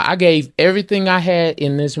 nah, I gave everything I had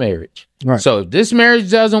in this marriage. Right. So if this marriage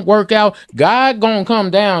doesn't work out, God gonna come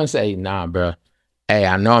down and say, nah, bro. Hey,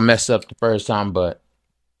 I know I messed up the first time, but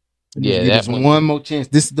yeah, that's one more chance.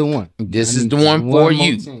 This is the one. This is the one for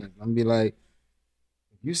you. I'm gonna be like,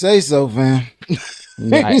 you say so, fam.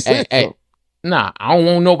 Like, hey. Nah, I don't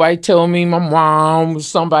want nobody telling me my mom or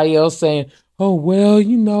somebody else saying, oh, well,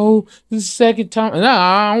 you know, this is the second time.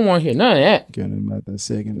 Nah, I don't want to hear none of that. Getting about that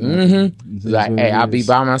second. Like, hey, I'll be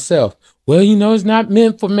by myself. Well, you know, it's not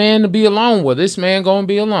meant for man to be alone. Well, this man gonna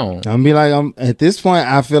be alone. I'm be like, at this point,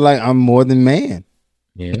 I feel like I'm more than man.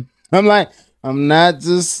 Yeah. I'm like, I'm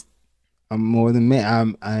more than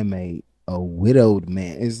man. I'm a widowed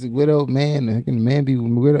man. Is the widowed man? Can a man be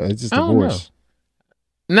widowed? It's just divorce.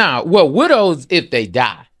 Nah, well, widows if they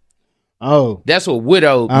die. Oh, that's what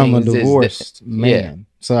widow means. I'm a divorced man, yeah.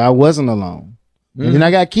 So I wasn't alone, and then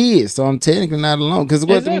I got kids, so I'm technically not alone. Because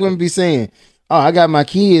what I'm going to be saying, oh, I got my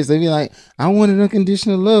kids. They be like, I wanted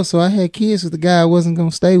unconditional love, so I had kids with the guy I wasn't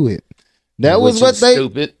going to stay with. That was what they.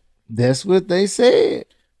 Stupid. That's what they said.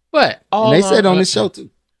 But they said on this show too.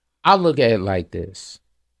 I look at it like this.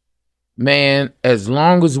 Man, as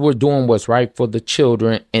long as we're doing what's right for the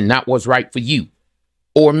children and not what's right for you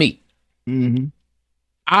or me,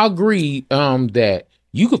 I agree that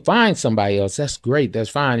you could find somebody else. That's great. That's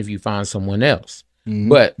fine if you find someone else.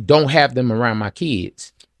 But don't have them around my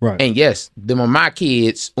kids. Right. And yes, them are my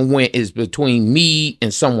kids when it's between me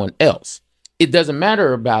and someone else. It doesn't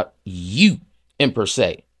matter about you in per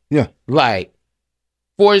se. Yeah. Like,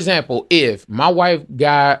 for example, if me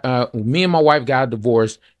and my wife got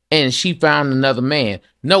divorced and she found another man.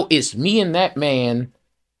 No, it's me and that man,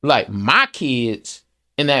 like my kids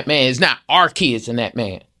and that man. It's not our kids and that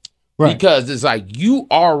man. Right. Because it's like you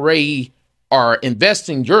already are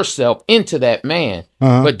investing yourself into that man.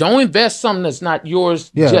 But don't invest something that's not yours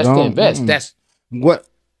just to invest. That's what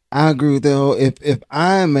I agree with that. If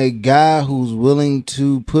I'm a guy who's willing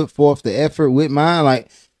to put forth the effort with mine, like,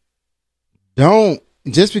 don't,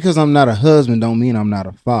 just because I'm not a husband don't mean I'm not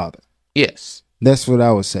a father. Yes. That's what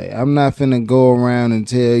I would say. I'm not finna go around and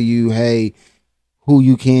tell you, hey, who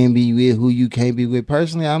you can be with, who you can't be with.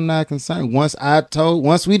 Personally, I'm not concerned. Once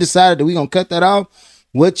we decided that we're gonna cut that off,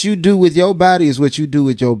 what you do with your body is what you do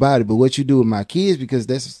with your body. But what you do with my kids, because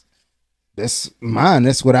that's mine.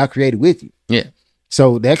 That's what I created with you. Yeah.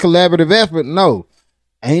 So that collaborative effort, no.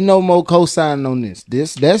 Ain't no more co-signing on this.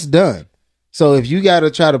 That's done. So if you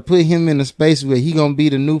gotta try to put him in a space where he gonna be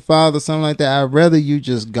the new father, something like that, I'd rather you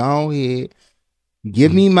just go ahead,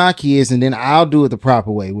 give me my kids, and then I'll do it the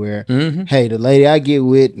proper way. Where, hey, the lady I get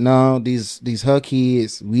with, no, these her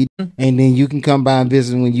kids, and then you can come by and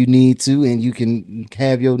visit when you need to, and you can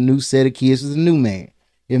have your new set of kids with a new man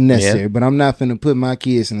if necessary. Yeah. But I'm not finna put my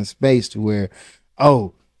kids in a space to where,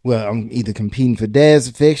 oh, well, I'm either competing for dad's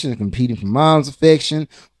affection or competing for mom's affection,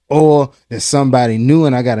 or there's somebody new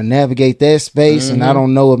and I got to navigate that space, and I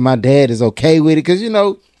don't know if my dad is okay with it. Because, you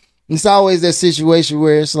know, it's always that situation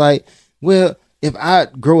where it's like, well, if I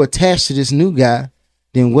grow attached to this new guy,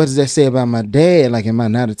 then what does that say about my dad? Like, am I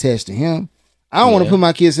not attached to him? I don't want to put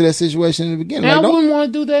my kids in that situation in the beginning. Like, I wouldn't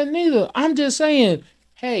want to do that neither. I'm just saying,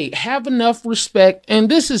 hey, have enough respect. And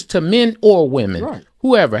this is to men or women, right?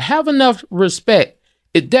 Whoever, have enough respect.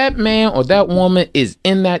 If that man or that woman is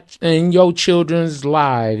in your children's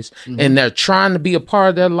lives and they're trying to be a part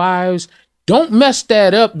of their lives, don't mess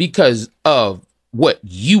that up because of what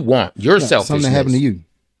you want, your selfishness. Something happened to you.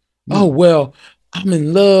 Oh, well, I'm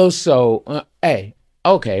in love, so, hey,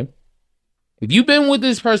 okay. If you've been with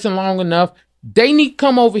this person long enough, they need to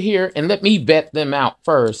come over here and let me vet them out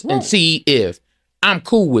first and see if I'm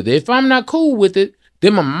cool with it. If I'm not cool with it,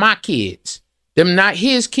 them are my kids. Them not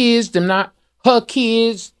his kids, them not her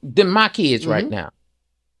kids, them my kids right now.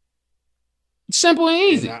 Simple and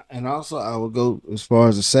easy. And also, I would go as far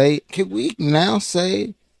as to say, can we now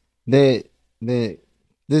say that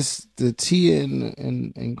the Tia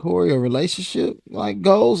and Corey relationship like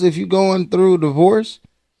goes if you're going through a divorce?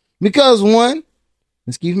 Because one,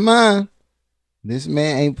 let's keep in mind, This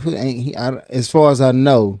man as far as I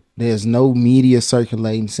know, there's no media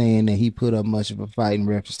circulating saying that he put up much of a fight in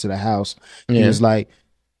reference to the house. He Yeah. was like,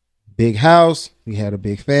 big house, we had a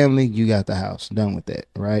big family, you got the house. Done with that,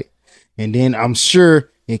 right? And then I'm sure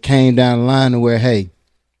it came down the line to where, hey,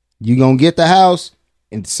 you gonna get the house.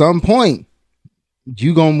 At some point,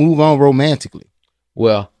 you gonna move on romantically.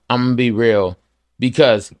 Well, I'm gonna be real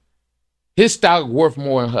because his stock worth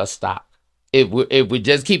more than her stock. If we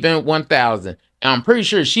just keep it at 1,000, and I'm pretty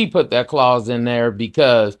sure she put that clause in there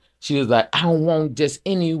because she was like, I don't want just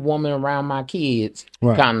any woman around my kids,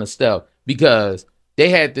 Right. kind of stuff. Because they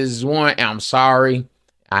had this one, and I'm sorry,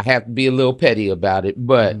 I have to be a little petty about it,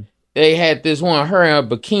 but they had this one, her in a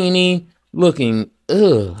bikini, looking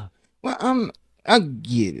ugh. Well, I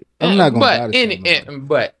get it. I'm not gonna.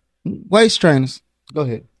 But waist trainers. Go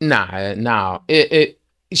ahead. Nah.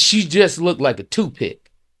 She just looked like a toothpick.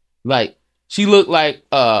 Like she looked like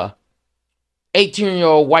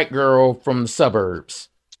 18-year-old white girl from the suburbs.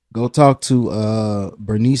 Go talk to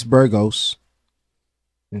Bernice Burgos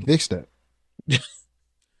and fix that.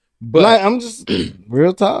 But like, I'm just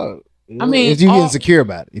real talk. I mean, if you get insecure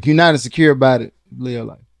about it, if you're not insecure about it, live your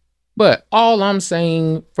life. But all I'm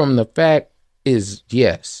saying from the fact is,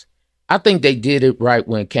 yes, I think they did it right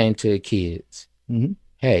when it came to the kids. Mm-hmm.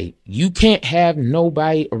 Hey, you can't have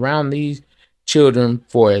nobody around these children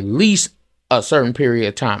for at least a certain period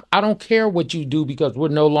of time. I don't care what you do because we're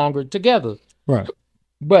no longer together. Right.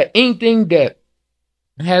 But anything that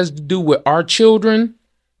has to do with our children,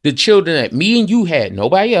 the children that me and you had,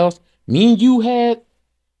 nobody else, me and you had,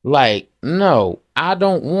 like, no, I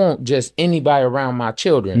don't want just anybody around my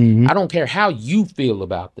children. Mm-hmm. I don't care how you feel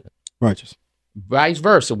about them. Righteous. Vice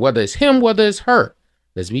versa, whether it's him, whether it's her.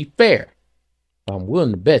 Let's be fair. I'm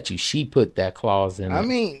willing to bet you she put that clause in. I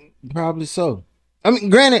mean, probably so. I mean,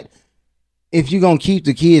 granted, if you're gonna keep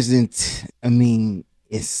the kids, then I mean,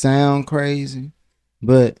 it sound crazy,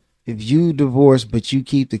 but if you divorce but you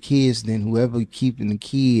keep the kids, then whoever keeping the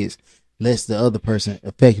kids lets the other person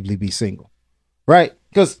effectively be single, right?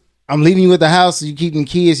 Because I'm leaving you with the house, you keeping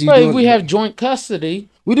kids. We have joint custody.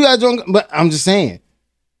 We do have joint, but I'm just saying.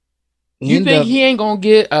 You think he ain't gonna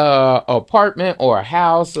get a apartment or a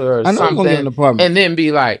house or I know something, gonna get an apartment, and then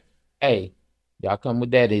be like, "Hey, y'all come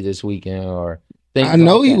with daddy this weekend," or I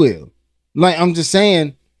know he will. Like, I'm just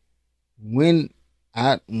saying, once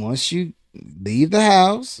you leave the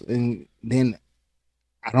house and then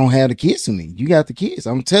I don't have the kids with me, you got the kids.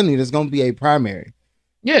 I'm telling you, there's gonna be a primary.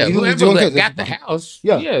 Yeah, whoever got the house.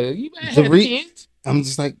 Yeah, you better have the kids. I'm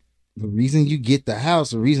just like, the reason you get the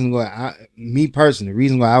house, the reason why the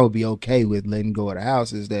reason why I would be okay with letting go of the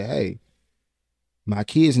house is that, hey, my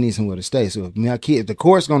kids need somewhere to stay. So if the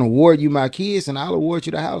court's gonna award you my kids, and I'll award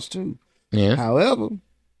you the house too. Yeah. However,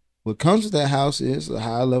 what comes with that house is a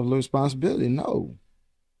high level of responsibility. No,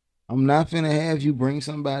 I'm not finna have you bring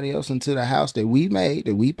somebody else into the house that we made,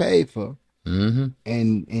 that we paid for. Mm-hmm.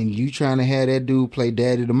 And you trying to have that dude play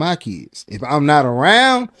daddy to my kids. If I'm not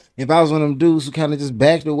around, if I was one of them dudes who kind of just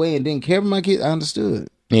backed away and didn't care for my kids, I understood.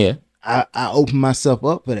 Yeah. I open myself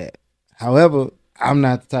up for that. However, I'm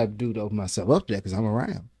not the type of dude to open myself up to that because I'm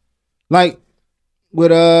around. Like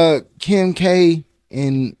with Kim K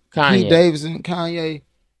and Pete Davidson, Kanye,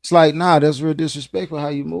 it's like, nah, that's real disrespectful how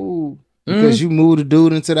you move. Because you move the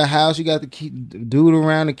dude into the house, you got the dude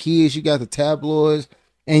around the kids, you got the tabloids.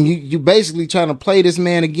 And you basically trying to play this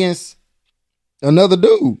man against another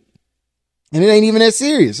dude. And it ain't even that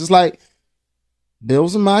serious. It's like,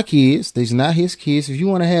 those are my kids. These are not his kids. If you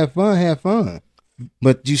want to have fun, have fun.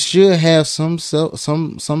 But you should have some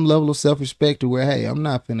level of self-respect to where, hey, I'm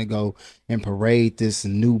not finna go and parade this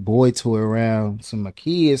new boy toy around some of my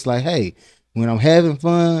kids. Like, hey, when I'm having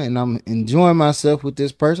fun and I'm enjoying myself with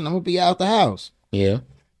this person, I'm going to be out the house. Yeah.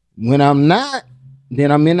 When I'm not,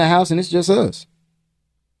 then I'm in the house and it's just us.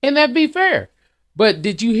 And that'd be fair. But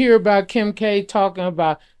did you hear about Kim K talking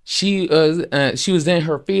about she was in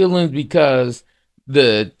her feelings because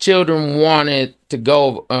the children wanted to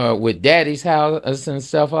go with daddy's house and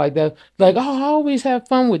stuff like that? Like, oh, I always have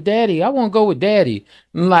fun with daddy. I want to go with daddy.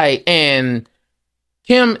 Like, and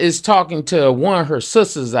Kim is talking to one of her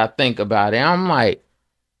sisters, I think, about it. I'm like,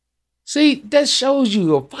 see, that shows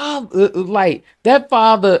you a father, like that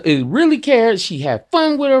father is really cares. She had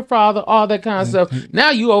fun with her father, all that kind of stuff. Now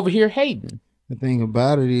you over here hating. The thing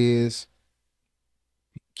about it is,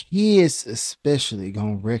 kids especially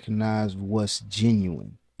gonna recognize what's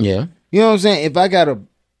genuine. Yeah. You know what I'm saying? If I gotta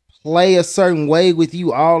play a certain way with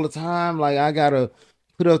you all the time, like I gotta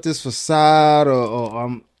put up this facade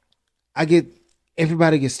or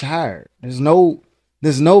everybody gets tired.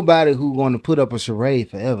 There's nobody who going to put up a charade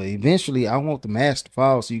forever. Eventually, I want the mask to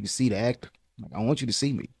fall so you can see the actor. Like, I want you to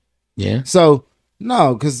see me. Yeah. So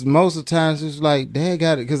no, because most of the times it's like Dad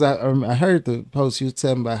got it. Because I heard the post she was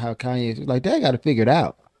telling about how Kanye was like, Dad got to figure it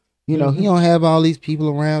out. You know, he don't have all these people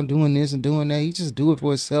around doing this and doing that. He just do it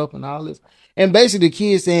for himself and all this. And basically, the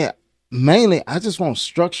kids saying mainly, I just want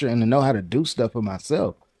structure and to know how to do stuff for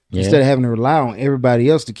myself instead of having to rely on everybody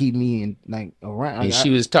else to keep me in like around. And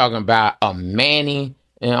she was talking about a Manny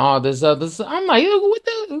and all this other stuff. I'm like, what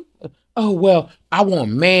the? Oh, well, I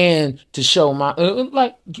want man to show my,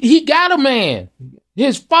 like, he got a man.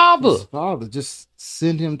 His father. His father. Just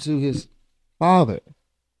send him to his father.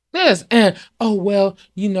 Yes. And, oh, well,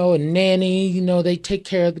 you know, a nanny, you know, they take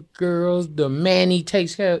care of the girls. The Manny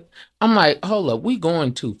takes care of. I'm like, hold up, we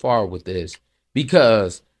going too far with this.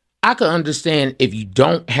 Because I can understand if you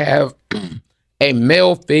don't have a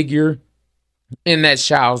male figure in that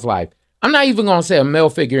child's life. I'm not even going to say a male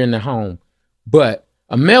figure in the home, but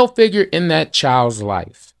a male figure in that child's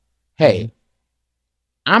life. Hey,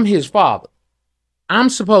 I'm his father. I'm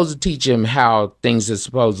supposed to teach him how things are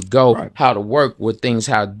supposed to go, right, how to work with things,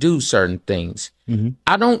 how to do certain things. Mm-hmm.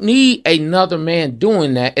 I don't need another man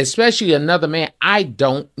doing that, especially another man I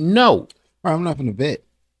don't know. Right, I'm not going to vet.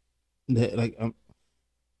 Like,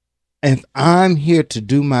 if I'm here to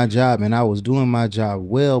do my job, and I was doing my job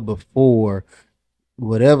well before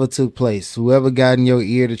whatever took place, whoever got in your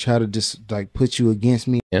ear to try to just like put you against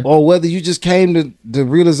me, or whether you just came to the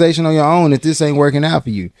realization on your own that this ain't working out for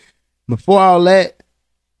you. Before all that,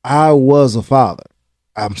 I was a father.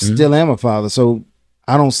 I'm still am a father. So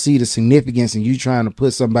I don't see the significance in you trying to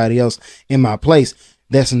put somebody else in my place.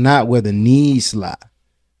 That's not where the needs lie.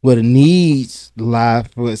 Where the needs lie,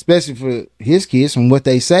 for, especially for his kids, from what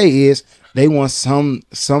they say is they want some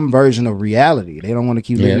version of reality. They don't want to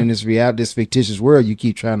keep living in this this fictitious world you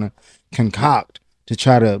keep trying to concoct to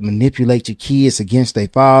try to manipulate your kids against their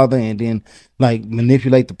father, and then like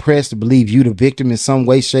manipulate the press to believe you the victim in some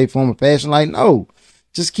way, shape, form, or fashion. Like, no,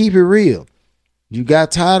 just keep it real. You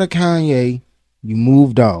got tired of Kanye, you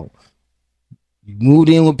moved on. You moved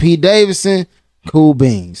in with Pete Davidson, cool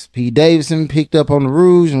beans. Pete Davidson picked up on the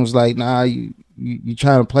ruse and was like, nah, you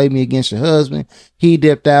trying to play me against your husband. He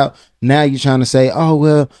dipped out. Now you're trying to say, oh,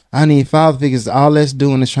 well, I need father figures. All that's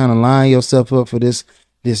doing is trying to line yourself up for this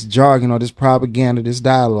jargon or this propaganda, this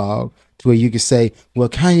dialogue, to where you can say, well,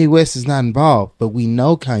 Kanye West is not involved. But we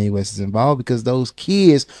know Kanye West is involved because those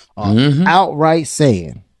kids are outright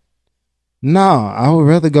saying, no, I would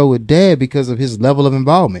rather go with Dad because of his level of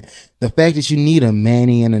involvement. The fact that you need a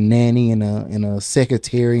Manny and a nanny and a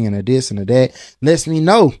secretary and a this and a that lets me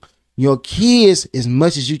know your kids, as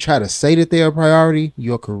much as you try to say that they're a priority,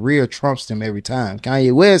 your career trumps them every time.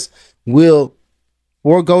 Kanye West will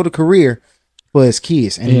forego the career for his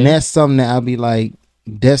kids. And that's something that I'll be like,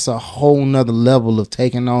 that's a whole nother level of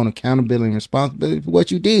taking on accountability and responsibility for what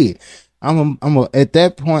you did. At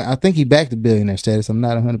that point, I think he backed the billionaire status. I'm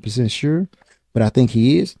not 100% sure, but I think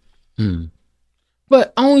he is.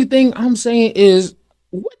 But only thing I'm saying is,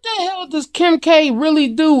 what the hell does Kim K really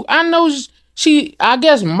do? I know she I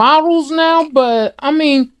guess, models now, but I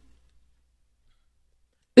mean,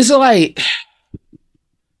 it's like,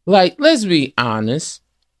 let's be honest.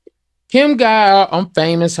 Kim got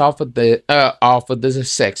famous off of the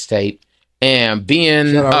sex tape and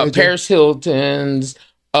being Paris Hilton's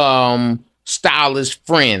stylish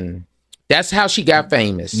friend. That's how she got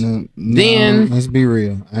famous. Then let's be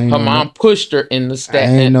real. Her mom pushed her in the stat.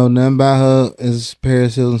 I ain't know nothing about her as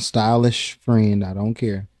Paris Hilton's stylish friend. I don't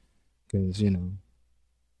care. Because,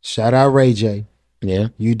 shout out Ray J. Yeah.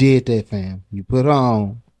 You did that, fam. You put her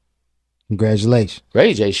on. Congratulations.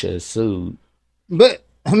 Ray J should have sued. But,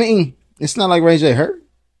 I mean, it's not like Ray J hurt.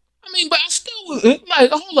 I mean, but I still,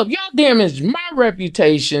 like, hold up. Y'all damaged my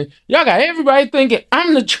reputation. Y'all got everybody thinking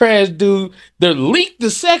I'm the trash dude that leaked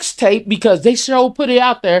the sex tape because they sure put it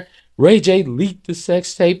out there. Ray J leaked the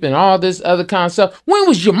sex tape and all this other kind of stuff. When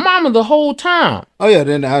was your mama the whole time? Oh, yeah,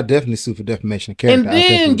 then I'll definitely sue for defamation of character. And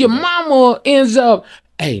then your mama ends up,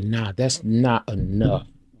 hey, nah, that's not enough.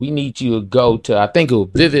 We need you to go to, I think it was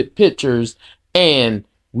Vivid Pictures, and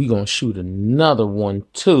we gonna shoot another one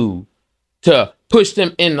too to push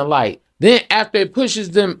them in the light. Then after it pushes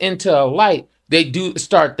them into a light, they do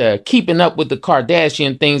start keeping up with the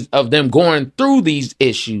Kardashian things of them going through these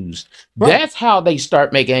issues. Right. That's how they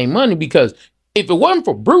start making money, because if it wasn't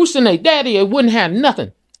for Bruce and their daddy, it wouldn't have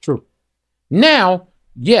nothing. True. Now,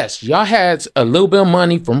 yes, y'all had a little bit of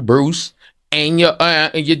money from Bruce and your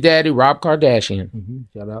daddy, Rob Kardashian.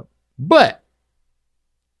 Shout out. But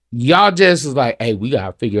y'all just is like, hey, we got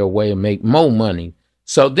to figure a way to make more money.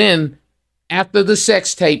 So then after the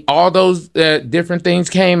sex tape, all those different things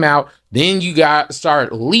came out. Then you got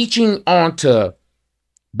start leeching onto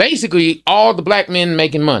basically all the black men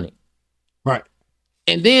making money. Right.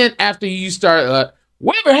 And then after you start,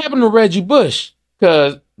 whatever happened to Reggie Bush?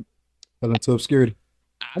 Because Fell into obscurity.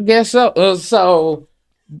 I guess so.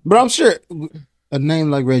 But I'm sure a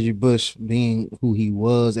name like Reggie Bush, being who he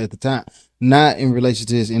was at the time, not in relation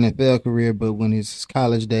to his NFL career, but when his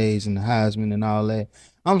college days and the Heisman and all that,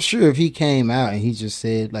 I'm sure if he came out and he just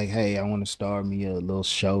said like, "Hey, I want to start me a little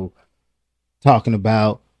show talking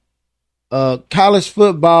about college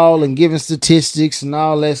football and giving statistics and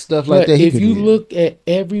all that stuff like that." If you look at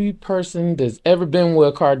every person that's ever been with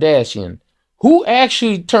a Kardashian, who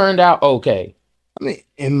actually turned out okay? I mean,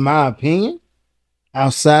 in my opinion,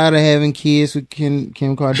 outside of having kids with Kim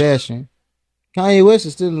Kardashian, Kanye West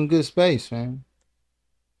is still in a good space, man.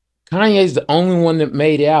 Kanye's the only one that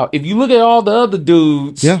made it out. If you look at all the other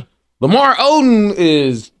dudes, Yeah, Lamar Odom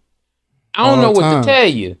is, I don't know what to tell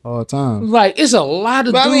you. All the time. Like, it's a lot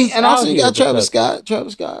of dudes. I mean, and also out you here got Travis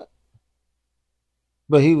because- Scott.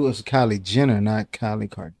 But he was Kylie Jenner, not Kylie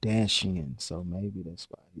Kardashian. So maybe that's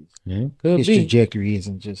why could his be. trajectory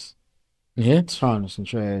isn't just Yeah. tarnish and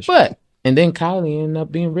trash. But, and then Kylie ended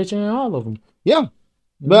up being richer than all of them. Yeah.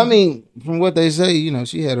 But I mean, from what they say, you know,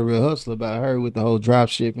 she had a real hustle about her with the whole drop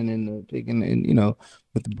shipping and the picking and, you know,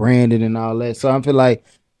 with the branding and all that. So I feel like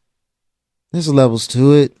there's levels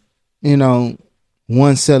to it. You know,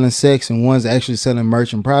 one's selling sex and one's actually selling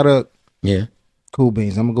merchant product. Yeah. Cool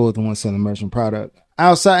beans. I'm gonna go with the one selling merchant product.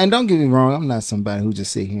 Outside, and don't get me wrong, I'm not somebody who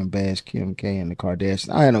just sit here and bash Kim K and the Kardashians.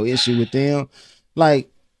 I had no issue with them. Like,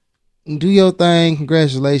 do your thing.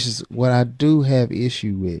 Congratulations. What I do have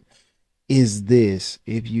issue with is this: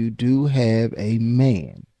 if you do have a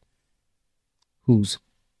man who's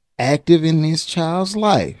active in this child's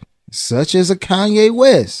life, such as a Kanye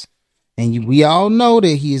West, and we all know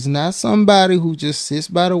that he is not somebody who just sits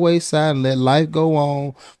by the wayside and let life go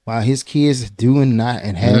on while his kids do and not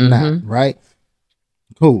and have not, right?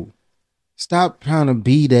 Cool. Stop trying to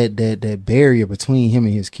be that barrier between him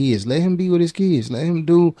and his kids. Let him be with his kids. Let him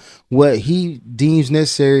do what he deems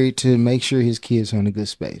necessary to make sure his kids are in a good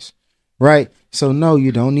space. Right? So no,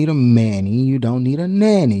 you don't need a manny. You don't need a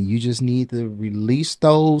nanny. You just need to release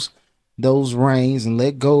those reins and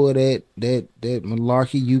let go of that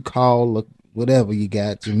malarkey you call whatever you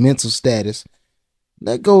got, your mental status.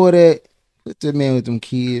 Let go of that. Put that man with them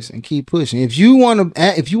kids and keep pushing. If you want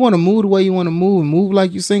to move the way you want to move and move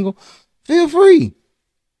like you're single, feel free.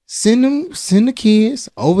 Send the kids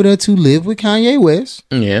over there to live with Kanye West.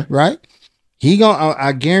 Yeah. Right?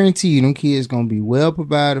 I guarantee you them kids gonna be well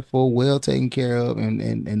provided for, well taken care of, and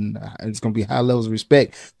it's gonna be high levels of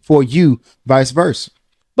respect for you, vice versa.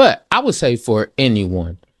 But I would say for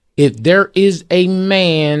anyone, if there is a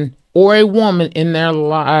man or a woman in their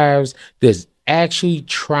lives that's actually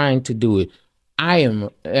trying to do it, I'm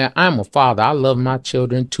a father. I love my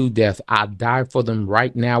children to death. I die for them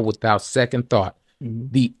right now without second thought. Mm-hmm.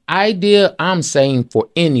 The idea I'm saying for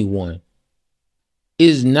anyone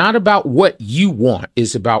is not about what you want.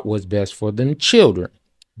 It's about what's best for them children.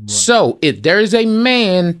 Right. So if there's a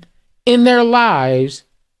man in their lives,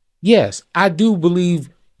 yes, I do believe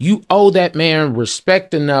you owe that man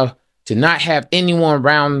respect enough to not have anyone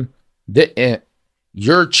around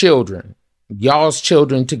your children, y'all's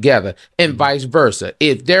children together, and vice versa.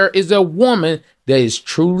 If there is a woman that is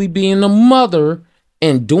truly being a mother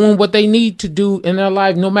and doing what they need to do in their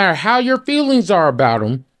life, no matter how your feelings are about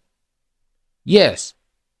them, yes,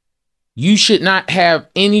 you should not have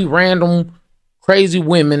any random crazy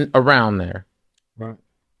women around there. Right.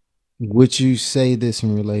 Would you say this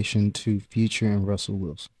in relation to Future and Russell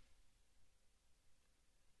Wilson?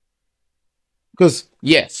 Because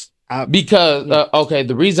yes, okay,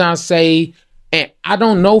 the reason I say, and I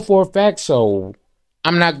don't know for a fact, so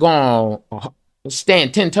I'm not gonna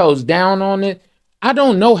stand 10 toes down on it. I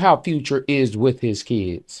don't know how Future is with his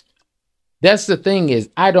kids. That's the thing is,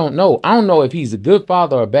 I don't know. I don't know if he's a good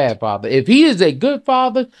father or a bad father. If he is a good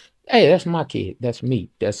father, hey, that's my kid. That's me.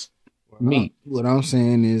 That's me. What I'm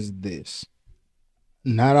saying is this.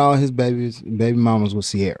 Not all his baby mamas with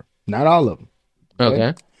Sierra. Not all of them.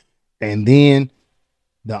 Okay. And then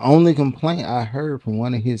the only complaint I heard from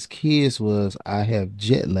one of his kids was, I have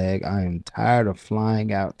jet lag. I am tired of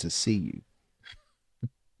flying out to see you.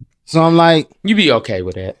 So I'm like, you be okay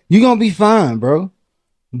with that. You're going to be fine, bro.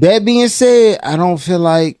 That being said, I don't feel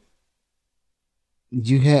like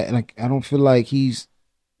I don't feel like he's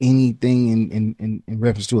anything in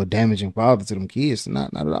reference to a damaging father to them kids.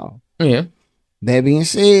 Not at all. Yeah. That being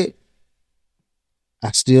said,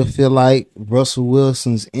 I still feel like Russell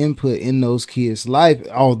Wilson's input in those kids' life,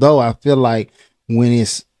 although I feel like when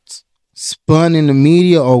it's spun in the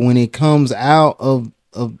media or when it comes out of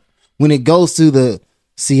when it goes to the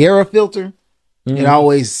Sierra filter, it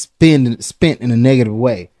always spent in a negative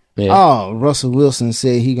way. Yeah. Oh, Russell Wilson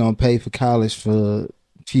said he gonna pay for college for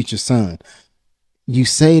Future's son. You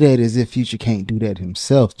say that as if Future can't do that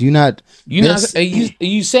himself. You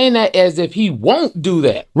saying that as if he won't do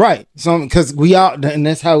that, right? So because we all, and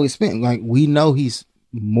that's how we spent. Like we know he's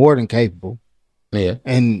more than capable. Yeah.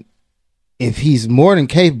 And if he's more than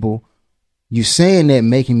capable, you saying that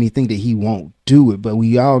making me think that he won't do it, but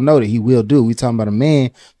we all know that he will do it. We talking about a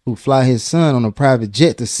man who fly his son on a private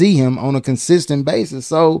jet to see him on a consistent basis.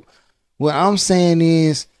 So what I'm saying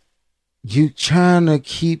is, you trying to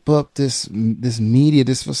keep up this media,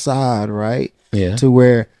 this facade, right? Yeah. To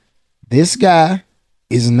where this guy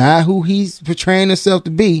is not who he's portraying himself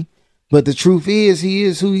to be, but the truth is he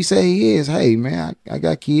is who he say he is. Hey man, I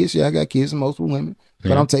got kids. Yeah, I got kids and multiple women,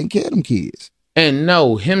 but I'm taking care of them kids. And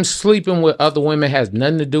no, him sleeping with other women has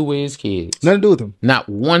nothing to do with his kids. Nothing to do with them. Not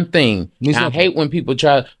one thing. I hate when people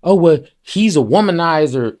try, oh, well, he's a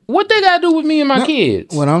womanizer. What they got to do with me and my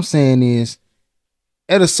kids? What I'm saying is,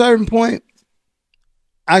 at a certain point,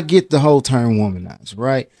 I get the whole term womanizer,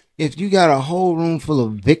 right? If you got a whole room full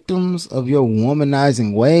of victims of your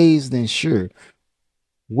womanizing ways, then sure.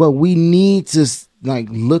 What we need to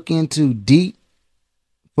look into deep,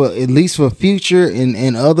 for at least for Future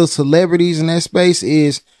and other celebrities in that space,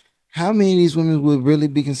 is how many of these women would really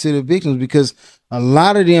be considered victims, because a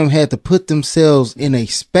lot of them had to put themselves in a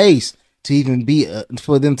space to even be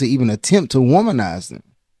for them to even attempt to womanize them,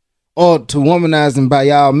 or to womanize them by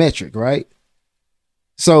y'all metric, right?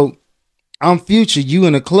 So I'm Future, you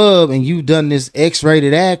in a club and you done this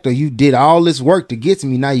X-rated act, or you did all this work to get to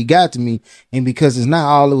me. Now you got to me, and because it's not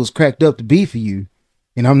all it was cracked up to be for you,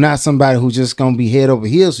 and I'm not somebody who's just gonna be head over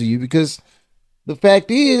heels for you, because the fact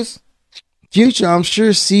is, Future, I'm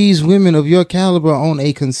sure, sees women of your caliber on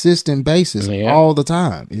a consistent basis all the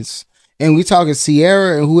time. And we talking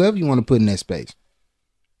Sierra and whoever you want to put in that space.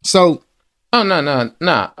 So,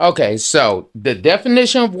 no. Okay, so the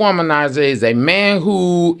definition of womanizer is a man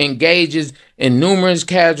who engages in numerous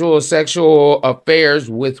casual sexual affairs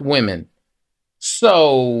with women.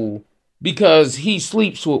 So, because he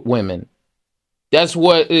sleeps with women, that's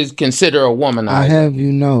what is considered a womanizer. I have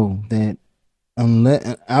you know that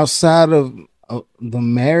unless outside of the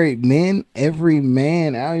married men, every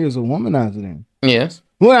man out here is a womanizer then. Yes.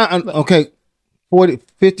 Well, okay.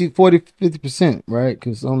 50%, right?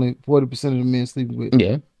 Because only 40% of the men sleep with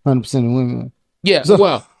 100% of women. Yeah, so,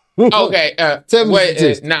 well, okay.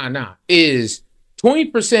 Is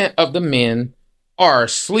 20% of the men are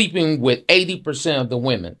sleeping with 80% of the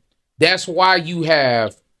women. That's why you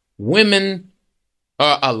have women,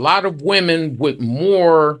 a lot of women with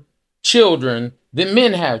more children than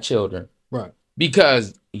men have children. Right.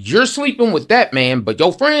 Because you're sleeping with that man, but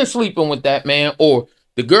your friend's sleeping with that man, or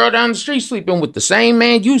the girl down the street sleeping with the same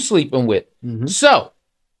man you sleeping with. Mm-hmm. So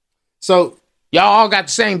y'all all got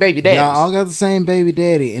the same baby daddy. Y'all all got the same baby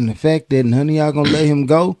daddy. And the fact that none of y'all gonna let him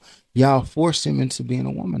go, y'all forced him into being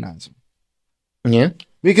a womanizer. Yeah.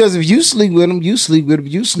 Because if you sleep with him, you sleep with him,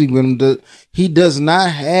 you sleep with him. He does not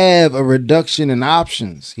have a reduction in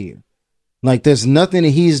options here. Like, there's nothing that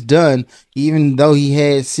he's done, even though he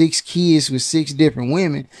had 6 kids with 6 different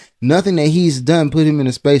women, nothing that he's done put him in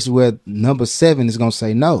a space where number 7 is going to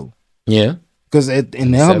say no. Yeah. Because in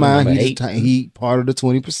their mind, he part of the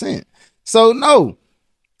 20%. So, no.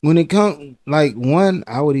 When it comes, like, one,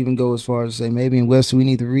 I would even go as far as to say maybe in Webster we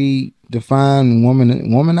need to redefine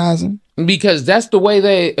womanizing. Because that's the way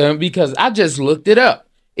they, because I just looked it up.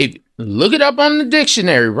 If look it up on the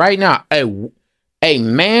dictionary right now. A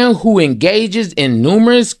man who engages in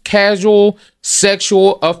numerous casual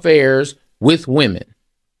sexual affairs with women.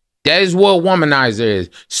 That is what a womanizer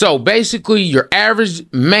is. So basically, your average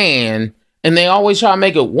man, and they always try to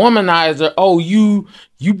make a womanizer. Oh, you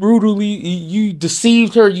brutally, you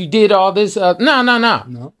deceived her. You did all this.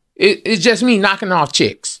 No. It's just me knocking off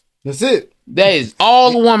chicks. That's it. That is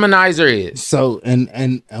all the womanizer is. So,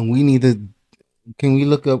 and we need to, can we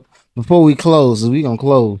look up, before we close, we gonna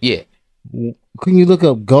close. Yeah. Can you look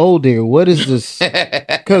up gold digger? What is this?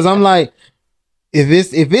 Because I'm like, if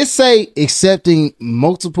it's say accepting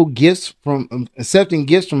gifts from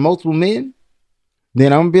multiple men,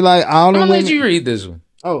 then I'm gonna be like, I'm gonna let you read this one.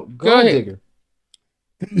 Oh, gold digger.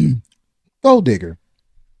 Gold digger,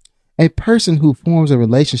 a person who forms a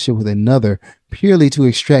relationship with another purely to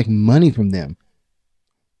extract money from them.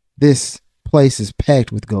 This place is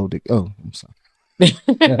packed with gold digger. Oh, I'm sorry,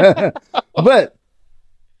 but.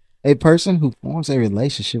 A person who forms a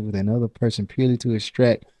relationship with another person purely to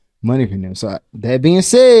extract money from them. So that being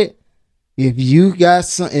said, if you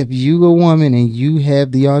a woman and you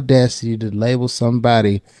have the audacity to label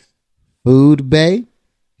somebody food bae,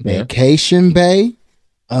 Vacation Bay,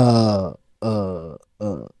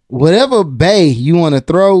 whatever bay you want to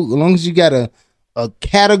throw, as long as you got a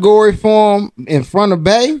category form in front of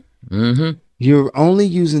bay, you're only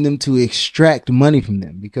using them to extract money from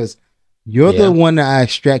them, because you're the one that I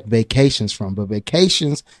extract vacations from. But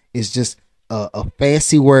vacations is just a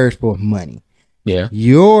fancy word for money. Yeah.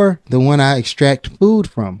 You're the one I extract food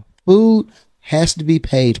from. Food has to be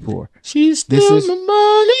paid for. She's still my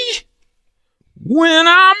money when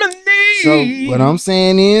I'm in need. So what I'm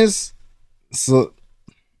saying is, so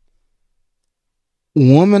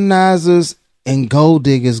womanizers and gold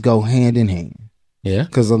diggers go hand in hand. Yeah.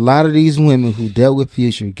 Because a lot of these women who dealt with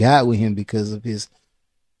Future got with him because of his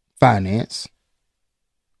finance.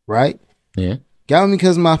 Right? Yeah. Got with me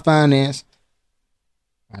because of my finance.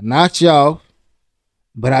 I knocked you off,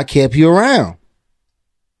 but I kept you around.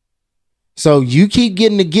 So you keep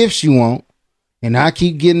getting the gifts you want, and I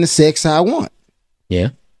keep getting the sex I want.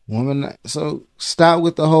 Yeah. Woman, so stop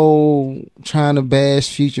with the whole trying to bash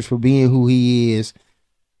Future for being who he is.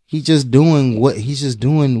 He's just doing what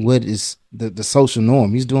is the social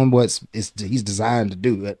norm. He's doing he's designed to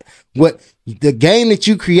do. What the game that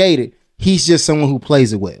you created, he's just someone who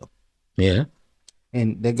plays it well. Yeah.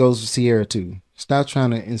 And that goes for Sierra too. Stop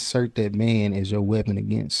trying to insert that man as your weapon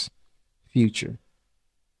against Future.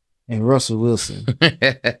 And Russell Wilson.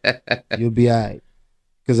 You'll be all right.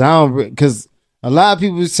 Because a lot of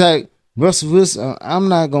people say, Russell Wilson, I'm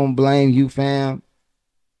not gonna blame you, fam.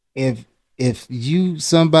 If you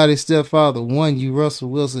somebody's stepfather, one, you Russell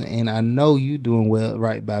Wilson, and I know you doing well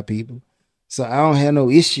right by people. So I don't have no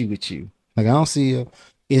issue with you. Like, I don't see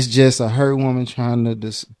it's just a hurt woman trying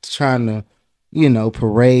to,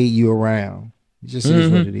 parade you around. It just is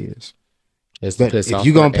what it is. But if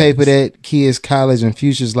you're gonna pay for that kid's college and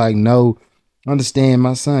Future's like, no, understand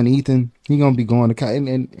my son Ethan, he gonna be going to college,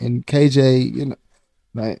 and KJ,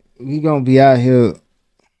 like, he gonna be out here.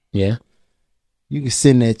 Yeah. You can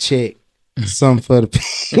send that check. Something for the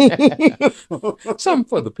people. Something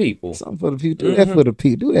for the people. Something for the people. Do that for the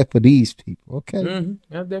people. Do that for these people. Okay.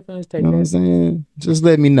 I'll definitely take you know that. What I'm saying? Just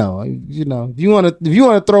let me know. If you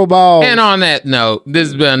wanna throw balls. And on that note, this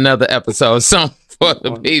has been another episode of Something for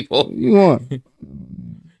the People. You want?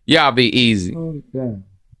 Y'all be easy. Okay.